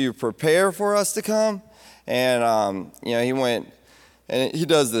to prepare for us to come, and he went and he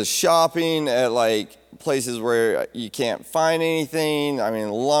does the shopping at like places where you can't find anything. I mean,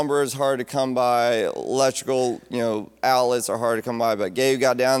 lumber is hard to come by, electrical, outlets are hard to come by, but Gabe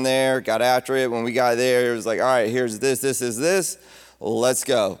got down there, got after it. When we got there, it was like, all right, here's this, let's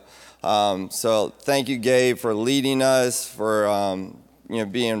go. So thank you, Gabe, for leading us, for,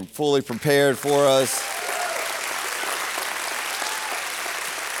 being fully prepared for us.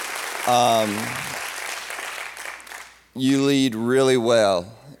 You lead really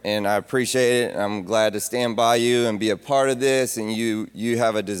well, and I appreciate it. I'm glad to stand by you and be a part of this, and you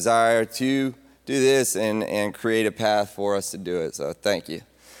have a desire to do this and create a path for us to do it. So thank you.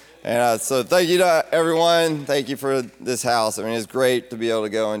 And so thank you to everyone. Thank you for this house. I mean, it's great to be able to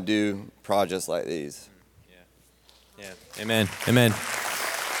go and do projects like these. Yeah. Amen.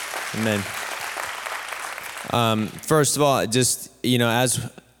 First of all, just, as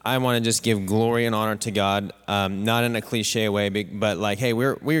I want to just give glory and honor to God, not in a cliche way, but like, hey, we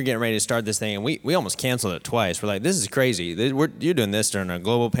were getting ready to start this thing, and we almost canceled it twice. We're like, this is crazy. You're doing this during a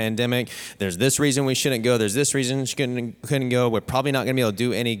global pandemic. There's this reason we shouldn't go. There's this reason we couldn't go. We're probably not going to be able to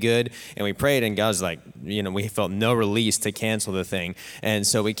do any good. And we prayed, and God's like, we felt no release to cancel the thing. And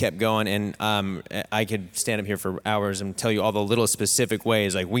so we kept going, and I could stand up here for hours and tell you all the little specific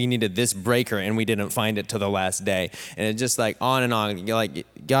ways, like we needed this breaker and we didn't find it till the last day. And it just like on and on, like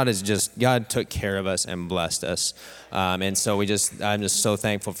God took care of us and blessed us. And so I'm just so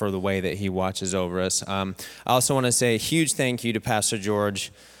thankful for the way that he watches over us. I also want to say a huge thank you to Pastor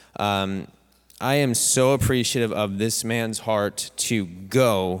George. I am so appreciative of this man's heart to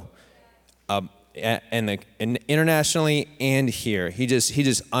go and internationally and here. He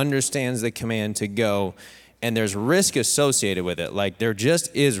just understands the command to go, and there's risk associated with it. Like there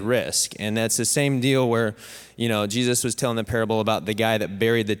just is risk, and that's the same deal where, Jesus was telling the parable about the guy that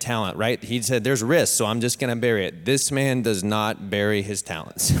buried the talent, right? He said, there's risk, so I'm just going to bury it. This man does not bury his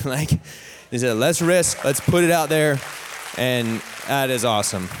talents. Like he said, let's risk, let's put it out there, and that is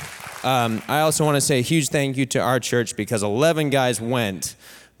awesome. I also want to say a huge thank you to our church, because 11 guys went,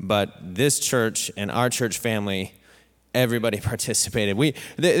 but this church and our church family, everybody participated.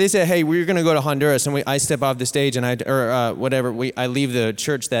 They said, hey, we're going to go to Honduras, and I step off the stage and I leave the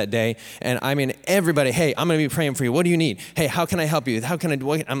church that day, and I mean everybody, hey, I'm going to be praying for you. What do you need? Hey, how can I help you?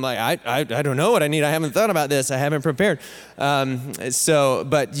 I'm like, I don't know what I need. I haven't thought about this. I haven't prepared.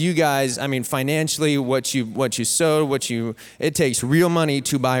 But you guys, I mean, financially, what you sowed, it takes real money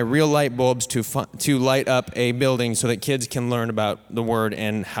to buy real light bulbs to light up a building so that kids can learn about the word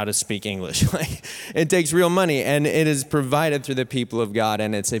and how to speak English. Like, it takes real money, and it is provided through the people of God,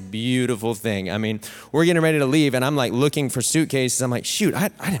 and it's a beautiful thing. I mean, we're getting ready to leave, and I'm like looking for suitcases. I'm like, shoot, I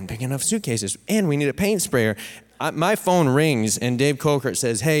didn't pick enough suitcases, and we need a paint sprayer. My phone rings, and Dave Colkert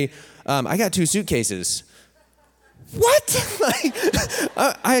says, hey, I got 2 suitcases. What?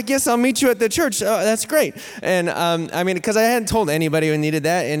 I guess I'll meet you at the church. Oh, that's great. And because I hadn't told anybody who needed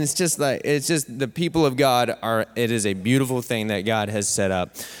that, and it's just the people of God it is a beautiful thing that God has set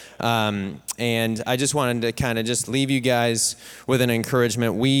up. And I just wanted to kind of just leave you guys with an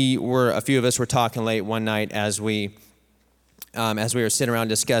encouragement. A few of us were talking late one night as we were sitting around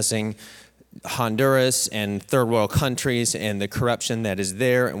discussing Honduras and third world countries and the corruption that is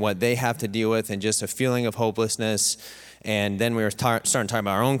there and what they have to deal with, and just a feeling of hopelessness. And then we were starting to talk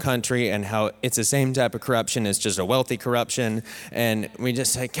about our own country and how it's the same type of corruption. It's just a wealthy corruption. And we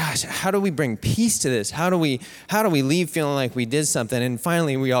just said, gosh, how do we bring peace to this? How do we leave feeling like we did something? And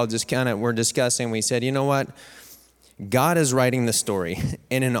finally, we all just were discussing. We said, you know what? God is writing the story.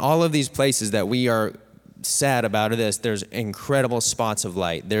 And in all of these places that we are sad about this, there's incredible spots of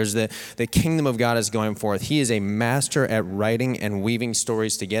light. There's the kingdom of God is going forth. He is a master at writing and weaving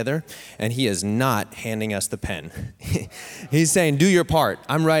stories together, and he is not handing us the pen. He's saying, do your part.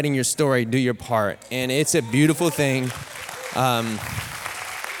 I'm writing your story, do your part. And it's a beautiful thing.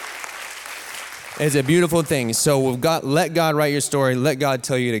 It's a beautiful thing. So let God write your story. Let God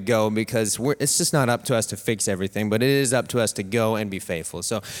tell you to go, because it's just not up to us to fix everything, but it is up to us to go and be faithful.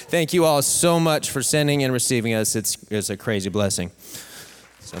 So thank you all so much for sending and receiving us. It's a crazy blessing.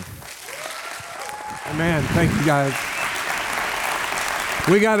 So. Amen. Thank you, guys.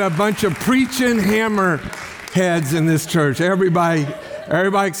 We got a bunch of preaching hammer heads in this church. Everybody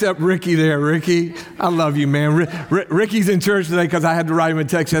except Ricky there. Ricky, I love you, man. Ricky's in church today because I had to write him a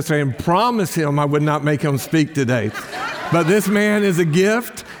text yesterday and promise him I would not make him speak today. But this man is a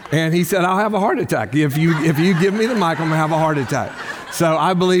gift, and he said, I'll have a heart attack. If you give me the mic, I'm going to have a heart attack. So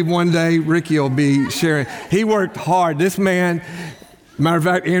I believe one day Ricky will be sharing. He worked hard. This man, matter of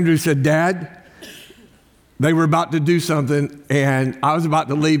fact, Andrew said, Dad, they were about to do something, and I was about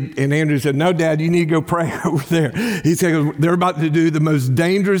to leave, and Andrew said, no, Dad, you need to go pray over there. He said, they're about to do the most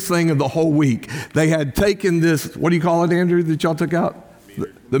dangerous thing of the whole week. They had taken this, what do you call it, Andrew, that y'all took out?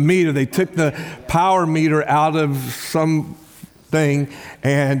 The meter. They took the power meter out of some thing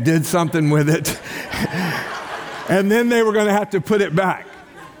and did something with it. And then they were going to have to put it back.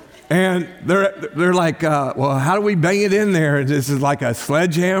 And they're like, well, how do we bang it in there? This is like a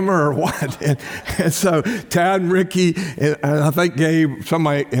sledgehammer or what? And so Tad and Ricky and I think Gabe,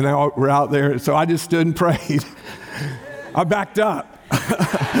 somebody, and I were out there. So I just stood and prayed. I backed up.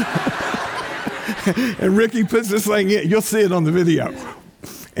 And Ricky puts this thing in. You'll see it on the video.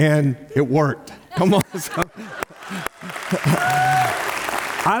 And it worked. Come on.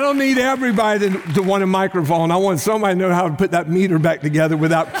 I don't need everybody to want a microphone. I want somebody to know how to put that meter back together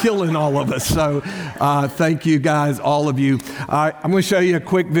without killing all of us. So thank you guys, all of you. I'm going to show you a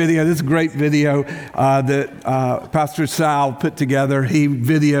quick video. This is a great video that Pastor Sal put together. He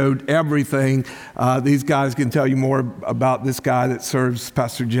videoed everything. These guys can tell you more about this guy that serves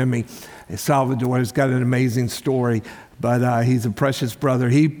Pastor Jimmy. Salvador has got an amazing story. but he's a precious brother.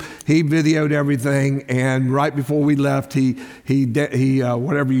 He videoed everything, and right before we left, he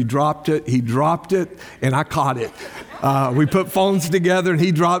whatever you dropped it, he dropped it, and I caught it. We put phones together, and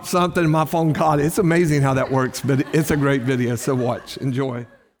he dropped something, and my phone caught it. It's amazing how that works, but it's a great video, so watch, enjoy.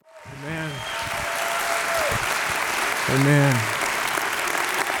 Amen. Amen.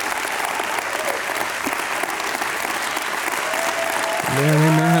 Amen,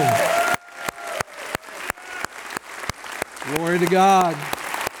 amen. Glory to God.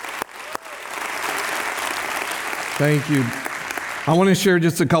 Thank you. I want to share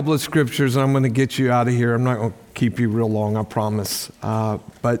just a couple of scriptures, and I'm going to get you out of here. I'm not going to keep you real long, I promise.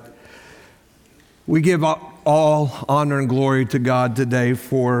 But we give all honor and glory to God today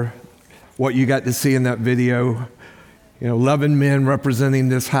for what you got to see in that video. 11 men representing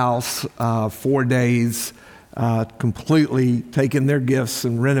this house, 4 days, completely taking their gifts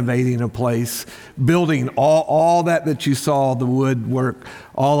and renovating a place, building all that you saw, the woodwork,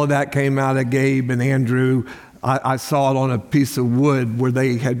 all of that came out of Gabe and Andrew. I saw it on a piece of wood where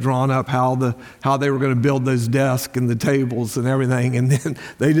they had drawn up how they were going to build those desks and the tables and everything, and then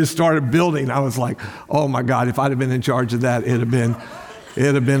they just started building. I was like, oh my God, if I'd have been in charge of that, it'd have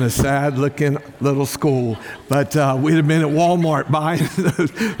been a sad-looking little school. But we'd have been at Walmart buying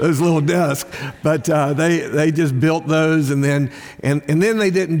those little desks. But they just built those, and then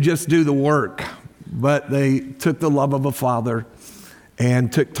they didn't just do the work, but they took the love of a father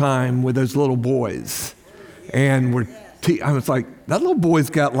and took time with those little boys. And I was like, that little boy's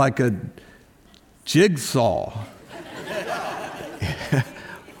got like a jigsaw.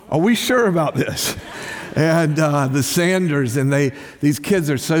 Are we sure about this? And the Sanders, and these kids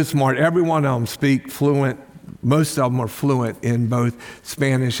are so smart. Every one of them speak fluent. Most of them are fluent in both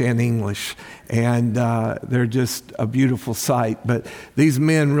Spanish and English. And they're just a beautiful sight. But these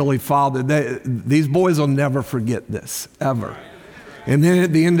men really fathered. These boys will never forget this, ever. And then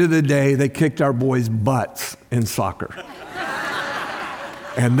at the end of the day, they kicked our boys' butts in soccer.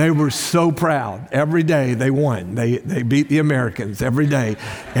 And they were so proud. Every day they won. They beat the Americans every day.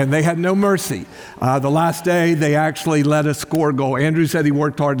 And they had no mercy. The last day, they actually let us score a goal. Andrew said he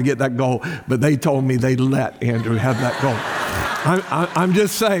worked hard to get that goal, but they told me they let Andrew have that goal. I'm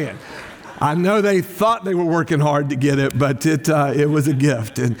just saying. I know they thought they were working hard to get it, but it was a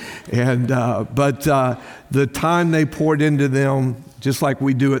gift. But the time they poured into them, just like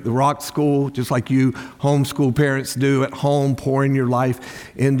we do at the Rock School, just like you homeschool parents do at home, pouring your life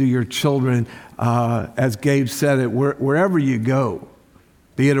into your children. As Gabe said it, wherever you go,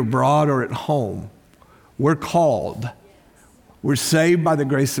 be it abroad or at home, we're called. We're saved by the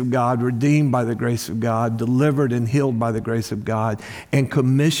grace of God, redeemed by the grace of God, delivered and healed by the grace of God, and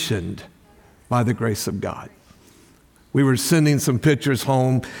commissioned by the grace of God. We were sending some pictures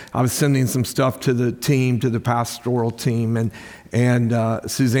home. I was sending some stuff to the team, to the pastoral team, and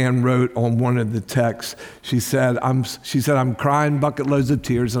Suzanne wrote on one of the texts. She said, "I'm crying bucket loads of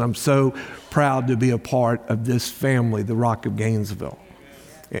tears, and I'm so proud to be a part of this family, the Rock of Gainesville."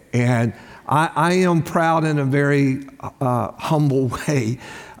 And I am proud in a very humble way.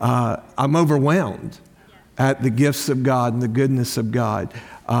 I'm overwhelmed at the gifts of God and the goodness of God.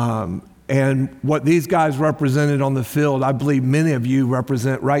 And what these guys represented on the field, I believe many of you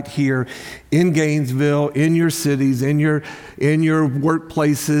represent right here in Gainesville, in your cities, in your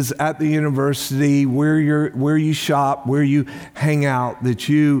workplaces, at the university, where you shop, where you hang out, that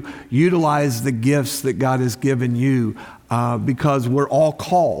you utilize the gifts that God has given you. Because we're all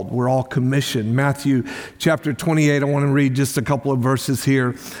called, we're all commissioned. Matthew chapter 28, I want to read just a couple of verses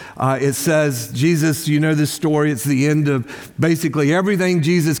here. It says, Jesus, you know this story, it's the end of basically everything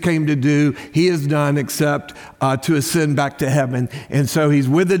Jesus came to do, he has done except to ascend back to heaven. And so he's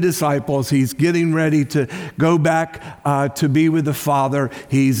with the disciples, he's getting ready to go back to be with the Father.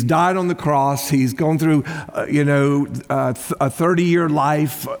 He's died on the cross, he's gone through, a 30-year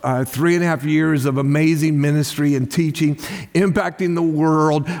life, 3.5 years of amazing ministry and teaching, impacting the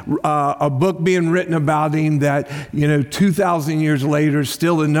world, a book being written about him that, 2,000 years later,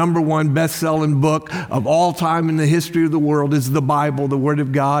 still the number one best-selling book of all time in the history of the world is the Bible, the Word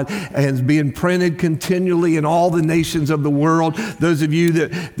of God, and it's being printed continually in all the nations of the world. Those of you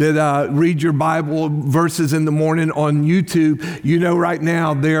that read your Bible verses in the morning on YouTube, right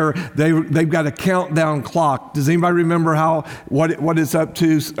now they've got a countdown clock. Does anybody remember what it's up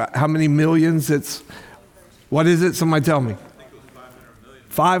to? How many millions? What is it? Somebody tell me.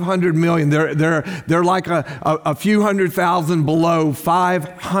 500 million. They're like a few 100,000 below.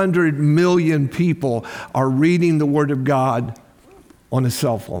 500 million people are reading the Word of God on a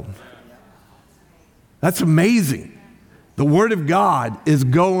cell phone. That's amazing. The Word of God is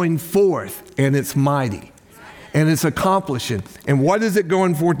going forth, and it's mighty. and it's accomplishing. And what is it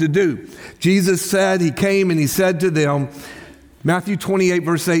going forth to do? Jesus said, he came and he said to them, Matthew 28,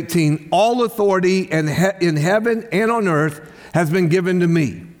 verse 18, all authority in heaven and on earth has been given to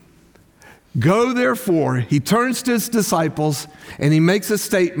me. Go therefore, he turns to his disciples and he makes a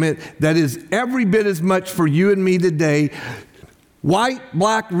statement that is every bit as much for you and me today. White,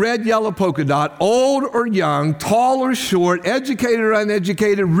 black, red, yellow polka dot, old or young, tall or short, educated or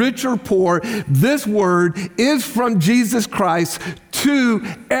uneducated, rich or poor, this word is from Jesus Christ to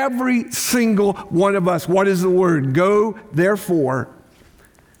every single one of us. What is the word? Go therefore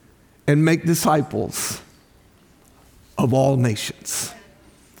and make disciples of all nations.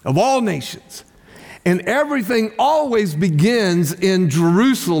 Of all nations. And everything always begins in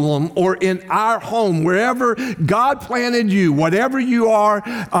Jerusalem or in our home, wherever God planted you, whatever you are,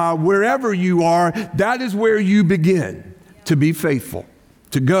 wherever you are, that is where you begin to be faithful,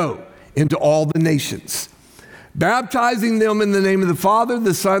 to go into all the nations. Baptizing them in the name of the Father,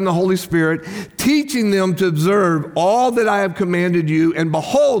 the Son, and the Holy Spirit, teaching them to observe all that I have commanded you. And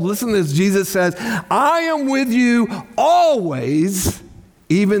behold, listen to this, Jesus says, I am with you always,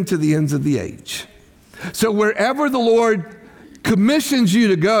 even to the ends of the age. So wherever the Lord commissions you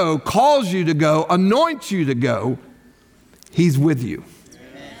to go, calls you to go, anoints you to go, he's with you.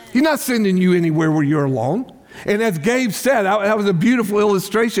 He's not sending you anywhere where you're alone. And as Gabe said, that was a beautiful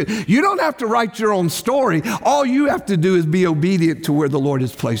illustration. You don't have to write your own story. All you have to do is be obedient to where the Lord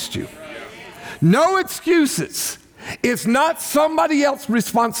has placed you. No excuses. It's not somebody else's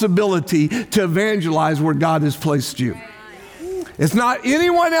responsibility to evangelize where God has placed you. It's not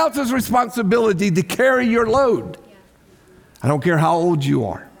anyone else's responsibility to carry your load. I don't care how old you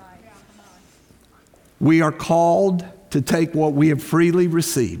are. We are called to take what we have freely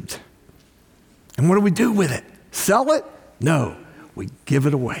received. And what do we do with it? Sell it? No, we give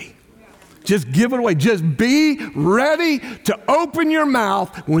it away. Just give it away. Just be ready to open your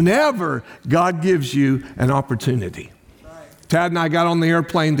mouth whenever God gives you an opportunity. Tad and I got on the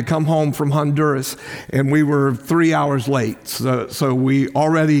airplane to come home from Honduras, and we were 3 hours late. So we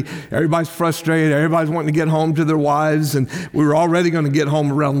already, everybody's frustrated. Everybody's wanting to get home to their wives, and we were already going to get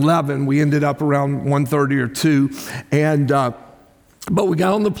home around 11. We ended up around 1:30 or 2, and but we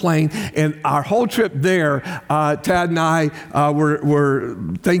got on the plane, and our whole trip there, Tad and I were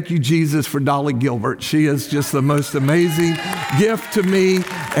thank you, Jesus, for Dolly Gilbert. She is just the most amazing gift to me.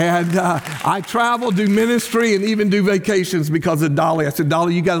 And I travel, do ministry, and even do vacations because of Dolly. I said,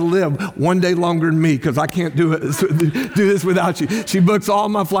 Dolly, you got to live one day longer than me because I can't do this without you. She books all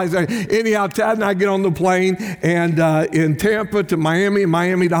my flights. Anyhow, Tad and I get on the plane, and in Tampa to Miami, and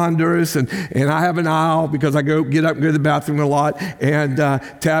Miami to Honduras, and I have an aisle because I get up and go to the bathroom a lot. And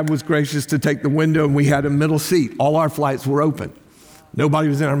Tad was gracious to take the window, and we had a middle seat. All our flights were open. Nobody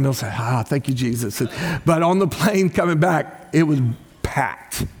was in our middle seat. Thank you, Jesus. But on the plane coming back, it was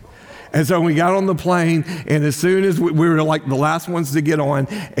packed. And so we got on the plane, and as soon as we were like the last ones to get on,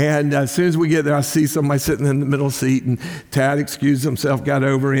 and as soon as we get there, I see somebody sitting in the middle seat, and Tad excused himself, got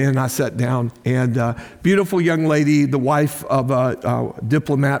over in, I sat down, and beautiful young lady, the wife of a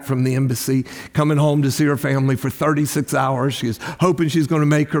diplomat from the embassy, coming home to see her family for 36 hours. She was hoping she's going to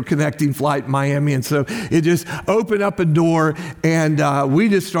make her connecting flight in Miami, and so it just opened up a door, and we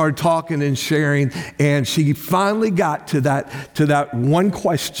just started talking and sharing, and she finally got to that one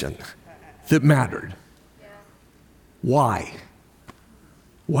question that mattered. Why?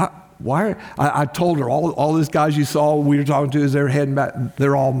 Why? I told her, all those guys you saw we were talking to as they were heading back,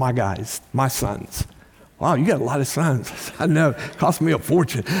 they're all my guys, my sons. Wow, you got a lot of sons. I know, it cost me a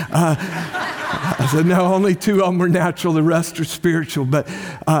fortune. I said, no, only 2 of them are natural, the rest are spiritual. But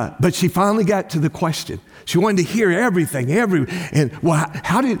she finally got to the question. She wanted to hear everything, and well,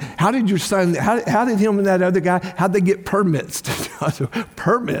 how did your son, how did him and that other guy, how'd they get permits?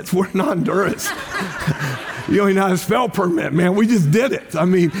 Permits? We're in Honduras. You don't even know how to spell permit, man. We just did it. I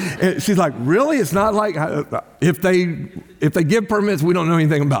mean, and she's like, really? It's not like if they give permits, we don't know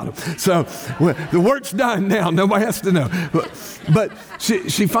anything about them. So the work's done now. Nobody has to know. But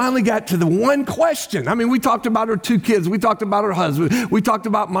she finally got to the one question. I mean, we talked about her 2 kids. We talked about her husband. We talked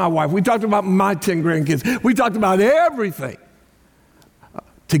about my wife. We talked about my 10 grandkids. We talked about everything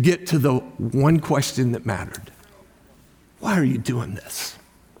to get to the one question that mattered. Why are you doing this?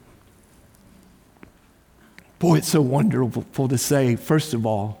 Boy, it's so wonderful to say, first of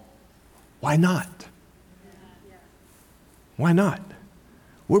all, why not? Why not?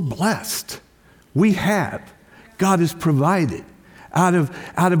 We're blessed. We have. God has provided. Out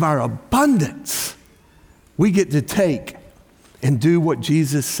of our abundance, we get to take and do what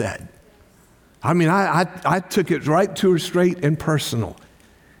Jesus said. I mean, I took it right to her straight and personal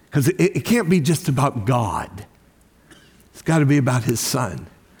because it can't be just about God. It's got to be about his son.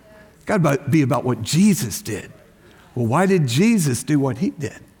 It's got to be about what Jesus did. Well, why did Jesus do what he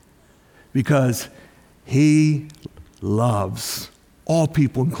did? Because he loves all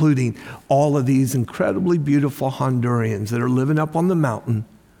people, including all of these incredibly beautiful Hondurans that are living up on the mountain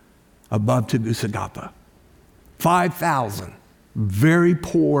above Tegucigalpa. 5,000 very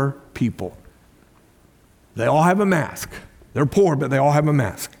poor people. They all have a mask. They're poor, but they all have a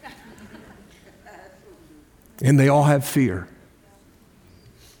mask. And they all have fear.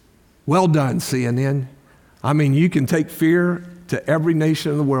 Well done, CNN. I mean, you can take fear to every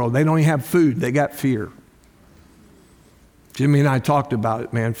nation in the world. They don't even have food. They got fear. Jimmy and I talked about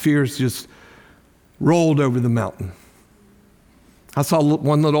it, man. Fear's just rolled over the mountain. I saw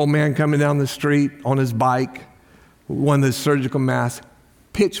one little old man coming down the street on his bike, with one of those surgical masks,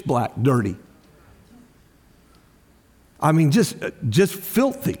 pitch black, dirty. I mean, just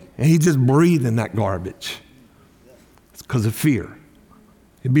filthy. And he just breathing that garbage. It's because of fear.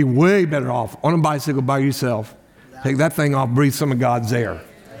 You'd be way better off on a bicycle by yourself. Take that thing off, breathe some of God's air.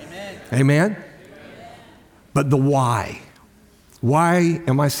 Amen. Amen? But the why. Why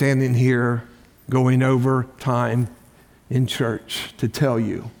am I standing here going over time in church to tell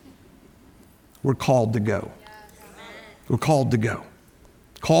you we're called to go? We're called to go.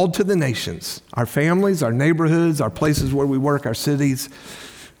 Called to the nations, our families, our neighborhoods, our places where we work, our cities,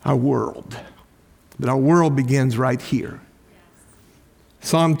 our world. But our world begins right here.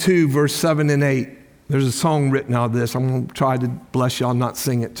 Psalm 2, verse 7 and 8. There's a song written out of this. I'm going to try to bless y'all, not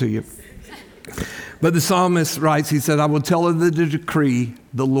sing it to you. But the psalmist writes, he said, I will tell of the decree.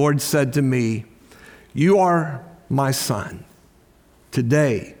 The Lord said to me, you are my son.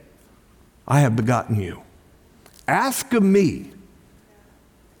 Today I have begotten you. Ask of me,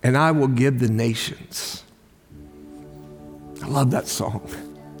 and I will give the nations. I love that song.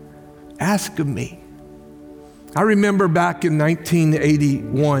 Ask of me. I remember back in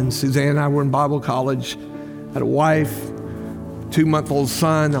 1981, Suzanne and I were in Bible college, had a wife, 2-month-old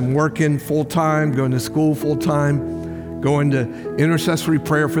son. I'm working full-time, going to school full-time, going to intercessory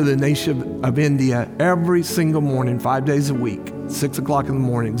prayer for the nation of India every single morning, 5 days a week, 6 o'clock in the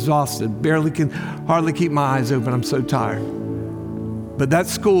morning, exhausted, hardly keep my eyes open. I'm so tired. But that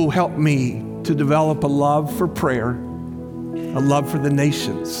school helped me to develop a love for prayer, a love for the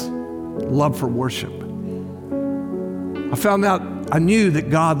nations, a love for worship. I knew that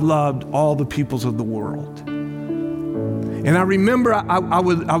God loved all the peoples of the world. And I remember I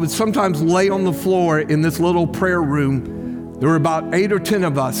would sometimes lay on the floor in this little prayer room. There were about 8 or 10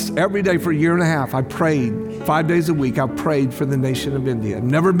 of us. Every day for a year and a half, I prayed. 5 days a week, I prayed for the nation of India. I've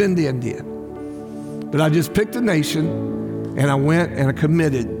never been to India. But I just picked a nation, and I went and I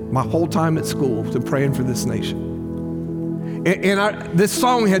committed my whole time at school to praying for this nation. This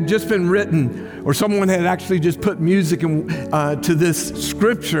song had just been written, or someone had actually just put music to this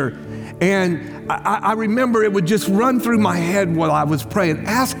scripture. And I remember it would just run through my head while I was praying.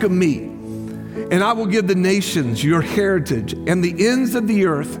 Ask of me, and I will give the nations your heritage, and the ends of the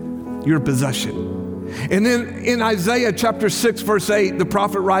earth your possession. And then in Isaiah chapter 6, verse 8, the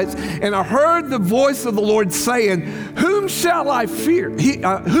prophet writes, and I heard the voice of the Lord saying, whom shall I fear?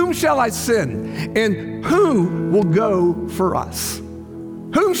 Whom shall I send? And who will go for us?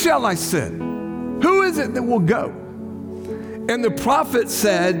 Whom shall I send? Who is it that will go? And the prophet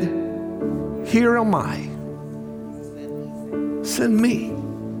said, here am I. Send me.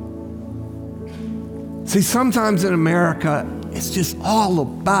 See, sometimes in America, it's just all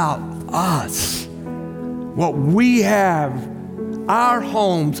about us. What we have, our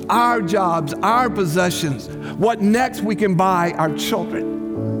homes, our jobs, our possessions, what next we can buy our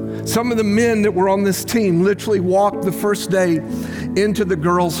children. Some of the men that were on this team literally walked the first day into the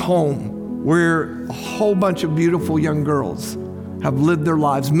girls' home where a whole bunch of beautiful young girls have lived their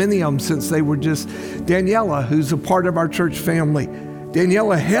lives, many of them since they were just, Daniela, who's a part of our church family,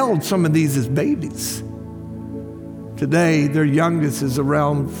 Daniela held some of these as babies. Today, their youngest is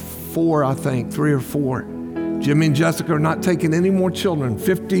around 4, I think, 3 or 4. Jimmy and Jessica are not taking any more children.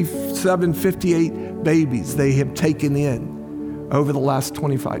 57, 58 babies they have taken in over the last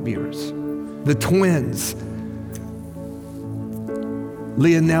 25 years. The twins,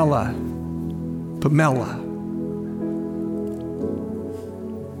 Leonella, Pamela.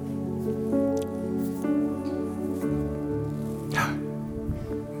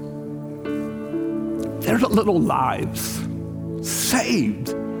 Their little lives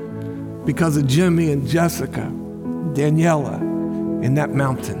saved because of Jimmy and Jessica, Daniela, in that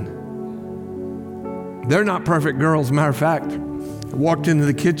mountain. They're not perfect girls. Matter of fact, I walked into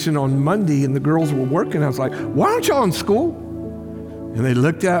the kitchen on Monday and the girls were working. I was like, why aren't y'all in school? And they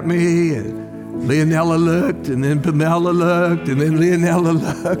looked at me and Leonella looked, and then Pamela looked, and then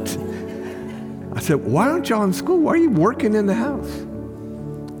Leonella looked. I said, why aren't y'all in school? Why are you working in the house?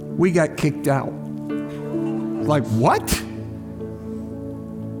 We got kicked out. Like, what?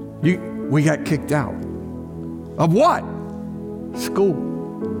 We got kicked out. Of what?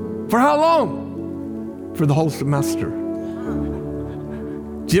 School. For how long? For the whole semester.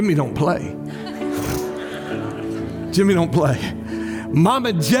 Jimmy don't play. Jimmy don't play.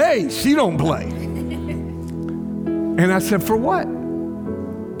 Mama J, she don't play. And I said, for what?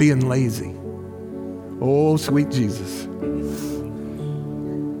 Being lazy. Oh, sweet Jesus.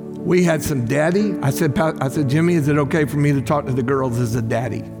 We had some daddy. I said, Jimmy, is it okay for me to talk to the girls as a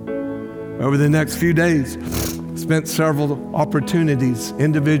daddy? Over the next few days, spent several opportunities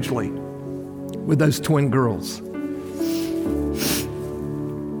individually with those twin girls.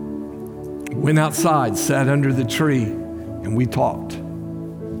 Went outside, sat under the tree, and we talked.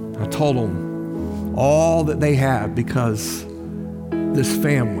 I told them all that they have because this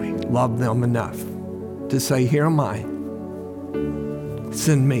family loved them enough to say, here am I.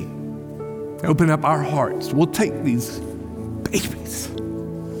 Send me. Open up our hearts. We'll take these babies.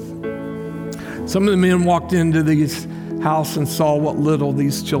 Some of the men walked into this house and saw what little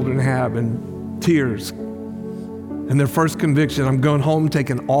these children have, and tears. And their first conviction, I'm going home,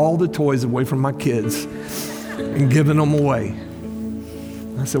 taking all the toys away from my kids and giving them away.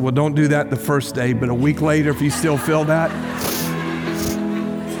 I said, well, don't do that the first day, but a week later, if you still feel that,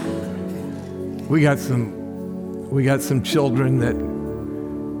 we got some children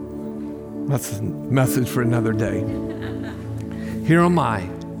that's a message for another day. Here am I.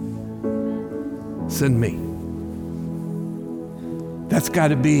 Send me. That's got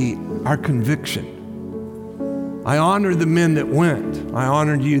to be our conviction. I honor the men that went. I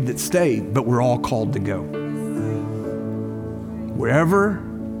honored you that stayed, but we're all called to go. Wherever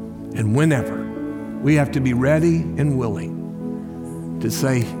and whenever, we have to be ready and willing to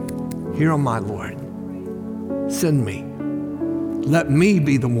say, here am I, Lord. Send me. Let me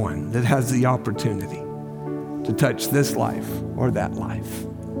be the one that has the opportunity to touch this life or that life.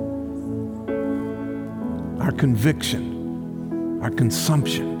 Our conviction, our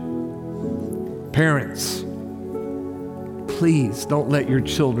consumption. Parents, please don't let your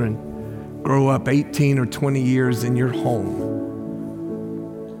children grow up 18 or 20 years in your home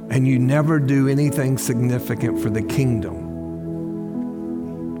and you never do anything significant for the kingdom.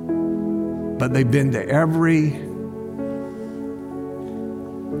 But they've been to every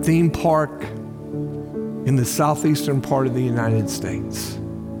theme park in the southeastern part of the United States.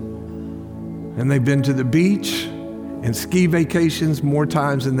 And they've been to the beach and ski vacations more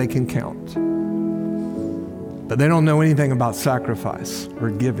times than they can count. But they don't know anything about sacrifice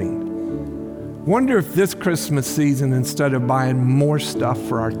or giving. Wonder if this Christmas season, instead of buying more stuff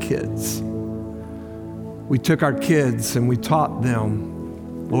for our kids, we took our kids and we taught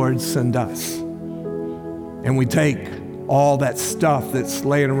them, Lord, send us. And we take all that stuff that's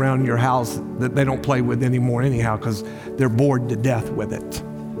laying around your house that they don't play with anymore anyhow because they're bored to death with it.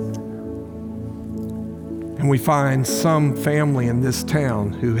 And we find some family in this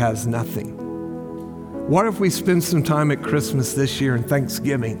town who has nothing. What if we spend some time at Christmas this year and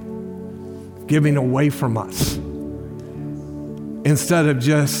Thanksgiving giving away from us instead of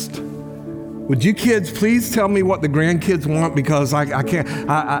just, would you kids please tell me what the grandkids want because I can't.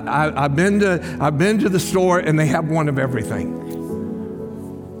 I've been to the store and they have one of everything.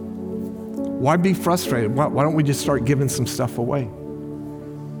 Why be frustrated? Why don't we just start giving some stuff away?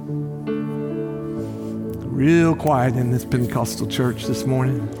 Real quiet in this Pentecostal church this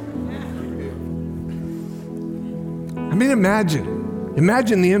morning. I mean,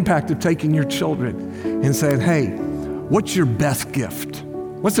 imagine the impact of taking your children and saying, hey, what's your best gift?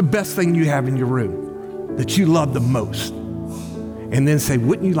 What's the best thing you have in your room that you love the most? And then say,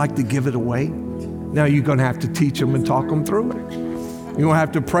 wouldn't you like to give it away? Now you're going to have to teach them and talk them through it. You're going to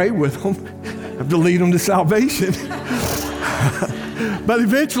have to pray with them, have to lead them to salvation. But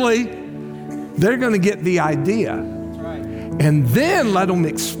eventually, they're going to get the idea. And then let them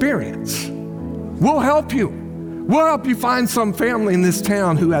experience. We'll help you. We'll help you find some family in this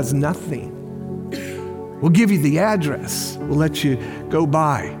town who has nothing. We'll give you the address. We'll let you go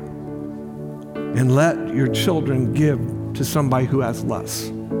by and let your children give to somebody who has less.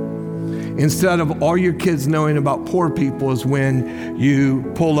 Instead of all your kids knowing about poor people is when you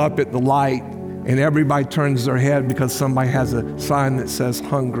pull up at the light and everybody turns their head because somebody has a sign that says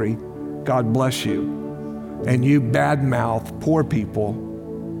hungry, God bless you. And you badmouth poor people.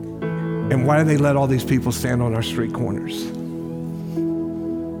 And why do they let all these people stand on our street corners?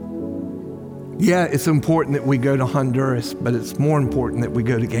 Yeah, it's important that we go to Honduras, but it's more important that we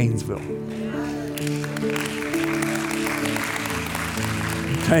go to Gainesville.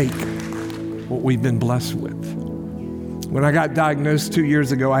 Take what we've been blessed with. When I got diagnosed 2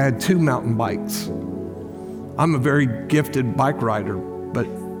 years ago, I had 2 mountain bikes. I'm a very gifted bike rider, but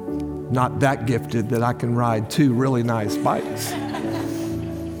not that gifted that I can ride 2 really nice bikes.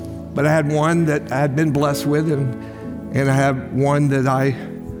 But I had one that I had been blessed with, and I had one that I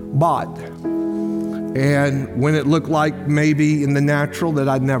bought. And when it looked like maybe in the natural that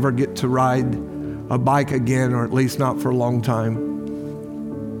I'd never get to ride a bike again, or at least not for a long time,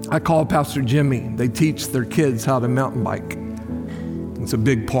 I called Pastor Jimmy. They teach their kids how to mountain bike. It's a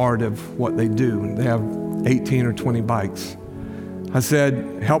big part of what they do. They have 18 or 20 bikes. I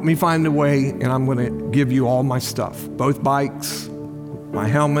said, help me find a way, and I'm going to give you all my stuff. Both bikes, my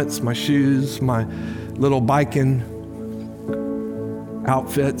helmets, my shoes, my little biking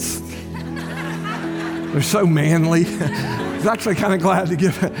outfits. They're so manly. I was actually kind of glad to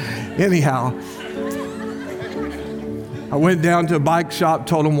give it. Anyhow, I went down to a bike shop,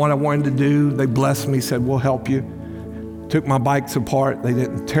 told them what I wanted to do. They blessed me, said, we'll help you. Took my bikes apart. They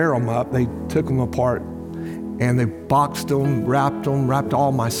didn't tear them up. They took them apart, and they boxed them, wrapped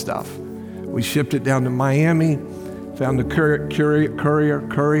all my stuff. We shipped it down to Miami, found a courier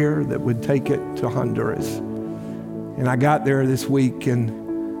that would take it to Honduras. And I got there this week, and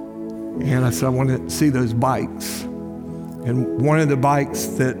I said, I want to see those bikes. And one of the bikes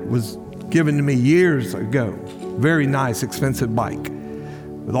that was given to me years ago, very nice, expensive bike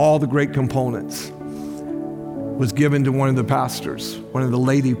with all the great components, was given to one of the pastors, one of the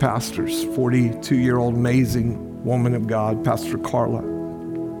lady pastors, 42-year-old amazing woman of God, Pastor Carla.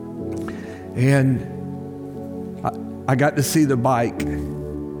 And I got to see the bike,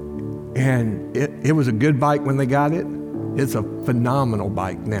 and it was a good bike when they got it. It's a phenomenal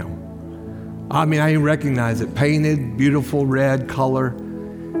bike now. I mean, I didn't recognize it. Painted, beautiful red color.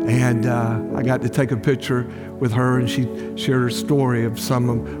 And I got to take a picture with her, and she shared her story of some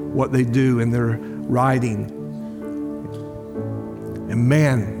of what they do in their riding. And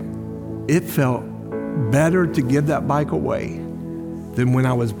man, it felt better to give that bike away than when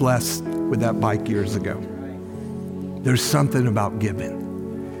I was blessed with that bike years ago. There's something about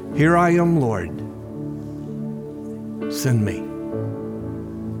giving. Here I am, Lord. Send me.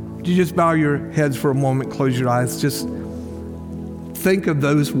 Would you just bow your heads for a moment, close your eyes, just think of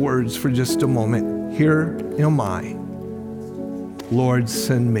those words for just a moment. Here am I. Lord,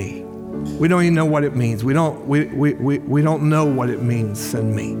 send me. We don't even know what it means. We don't know what it means,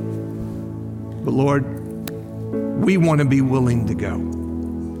 send me. But Lord, we want to be willing to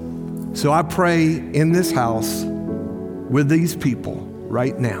go. So I pray in this house with these people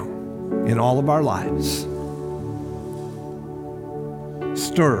right now in all of our lives.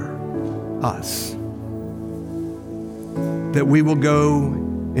 Stir us that we will go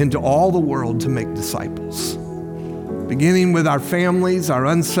into all the world to make disciples, beginning with our families, our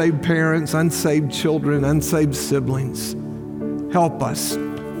unsaved parents, unsaved children, unsaved siblings. Help us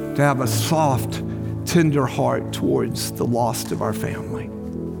to have a soft, tender heart towards the lost of our family,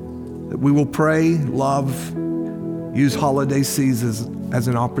 that we will pray, love, use holiday seasons as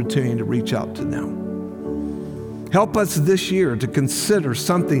an opportunity to reach out to them. Help us this year to consider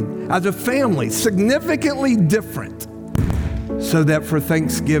something as a family significantly different, so that for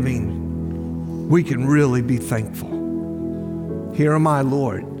Thanksgiving, we can really be thankful. Here am I,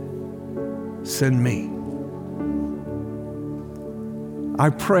 Lord. Send me. I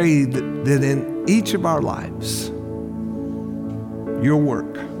pray that in each of our lives, your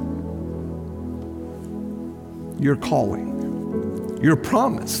work, your calling, your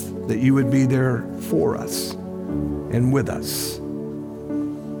promise that you would be there for us and with us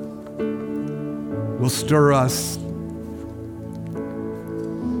will stir us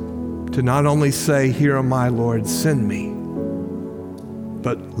to not only say, here am I, Lord, send me,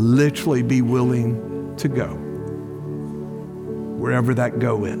 but literally be willing to go wherever that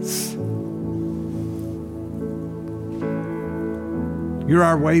go is. You're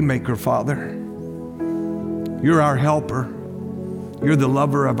our way maker, Father. You're our helper. You're the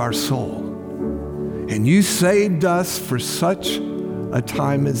lover of our soul. And you saved us for such a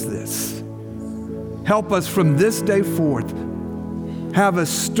time as this. Help us from this day forth have a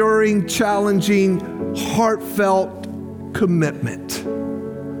stirring, challenging, heartfelt commitment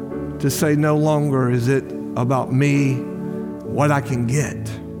to say no longer is it about me, what I can get,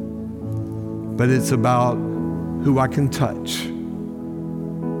 but it's about who I can touch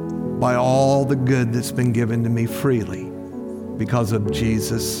by all the good that's been given to me freely because of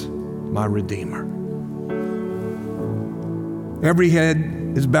Jesus, my Redeemer. Every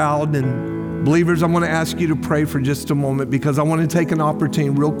head is bowed, and believers, I want to ask you to pray for just a moment, because I want to take an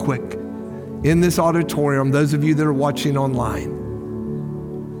opportunity real quick in this auditorium, those of you that are watching online,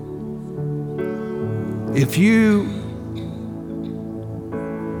 if you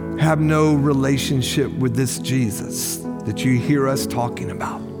have no relationship with this Jesus that you hear us talking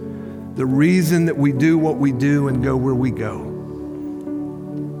about, the reason that we do what we do and go where we go,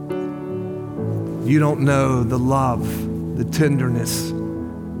 you don't know the love, the tenderness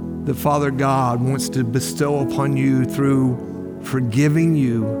that Father God wants to bestow upon you through forgiving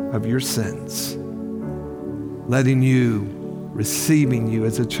you of your sins, letting you, receiving you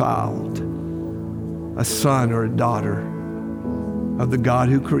as a child, a son or a daughter of the God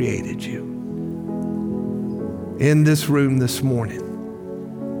who created you. In this room this morning,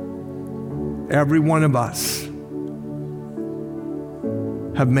 every one of us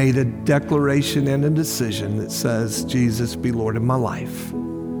have made a declaration and a decision that says, Jesus, be Lord of my life.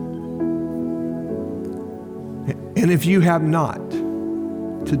 And if you have not,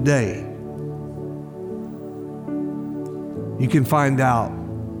 today, you can find out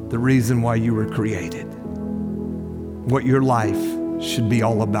the reason why you were created, what your life should be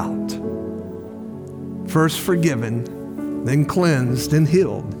all about. First forgiven, then cleansed and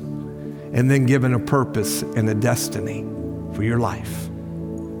healed, and then given a purpose and a destiny for your life.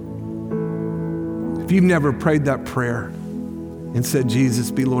 If you've never prayed that prayer and said,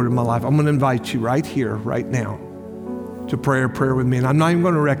 Jesus, be Lord of my life, I'm going to invite you right here, right now, to pray a prayer with me. And I'm not even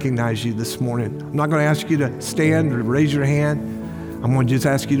going to recognize you this morning. I'm not going to ask you to stand or raise your hand. I'm going to just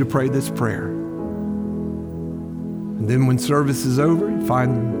ask you to pray this prayer. And then when service is over,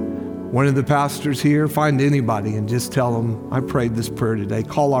 find one of the pastors here, find anybody and just tell them, I prayed this prayer today.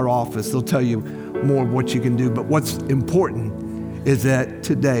 Call our office. They'll tell you more of what you can do. But what's important is that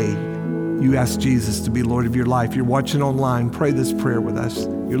today you ask Jesus to be Lord of your life. You're watching online, pray this prayer with us.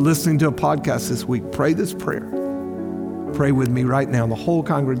 You're listening to a podcast this week, pray this prayer. Pray with me right now, the whole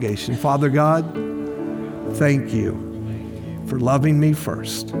congregation. Father God, thank you for loving me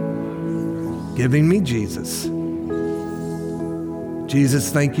first, giving me Jesus.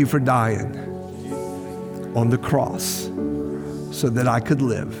 Jesus, thank you for dying on the cross so that I could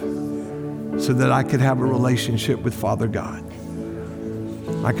live, so that I could have a relationship with Father God.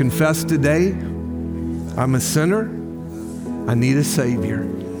 I confess today I'm a sinner. I need a Savior.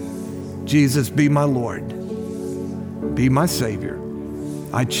 Jesus, be my Lord. Be my Savior.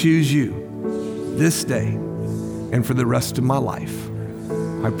 I choose you this day and for the rest of my life.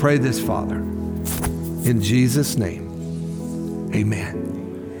 I pray this, Father, in Jesus' name.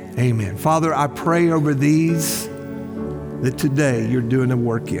 Amen. Amen. Father, I pray over these that today you're doing a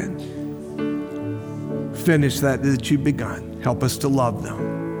work in. Finish that you've begun. Help us to love them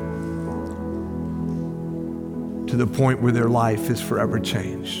to the point where their life is forever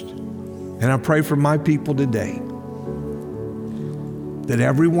changed. And I pray for my people today that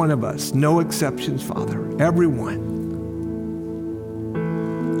every one of us, no exceptions, Father, everyone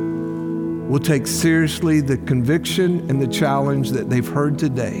will take seriously the conviction and the challenge that they've heard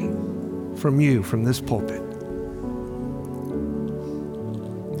today from you, from this pulpit.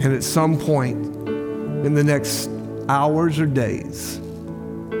 And at some point in the next hours or days,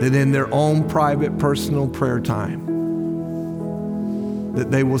 that in their own private, personal prayer time,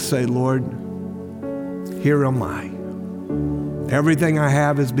 that they will say, Lord, here am I. Everything I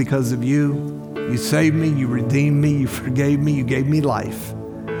have is because of you. You saved me, you redeemed me, you forgave me, you gave me life.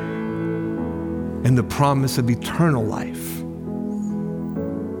 And the promise of eternal life.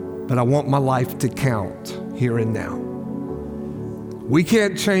 But I want my life to count here and now. We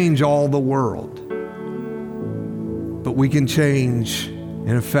can't change all the world, but we can change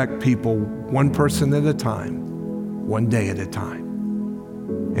and affect people one person at a time, one day at a time.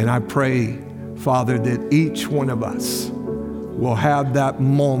 And I pray, Father, that each one of us will have that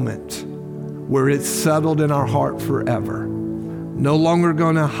moment where it's settled in our heart forever. No longer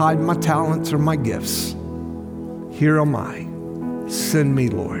going to hide my talents or my gifts. Here am I. Send me,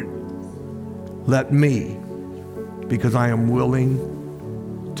 Lord. Let me, because I am willing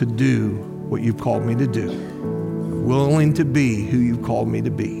to do what you've called me to do. Willing to be who you've called me to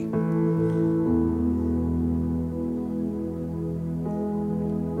be.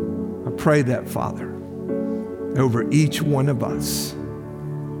 I pray that, Father, over each one of us.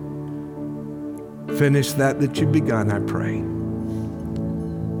 Finish that you've begun, I pray.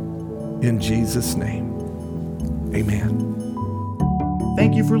 In Jesus' name, amen.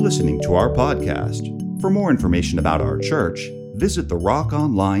 Thank you for listening to our podcast. For more information about our church, visit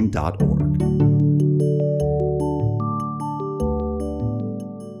therockonline.org.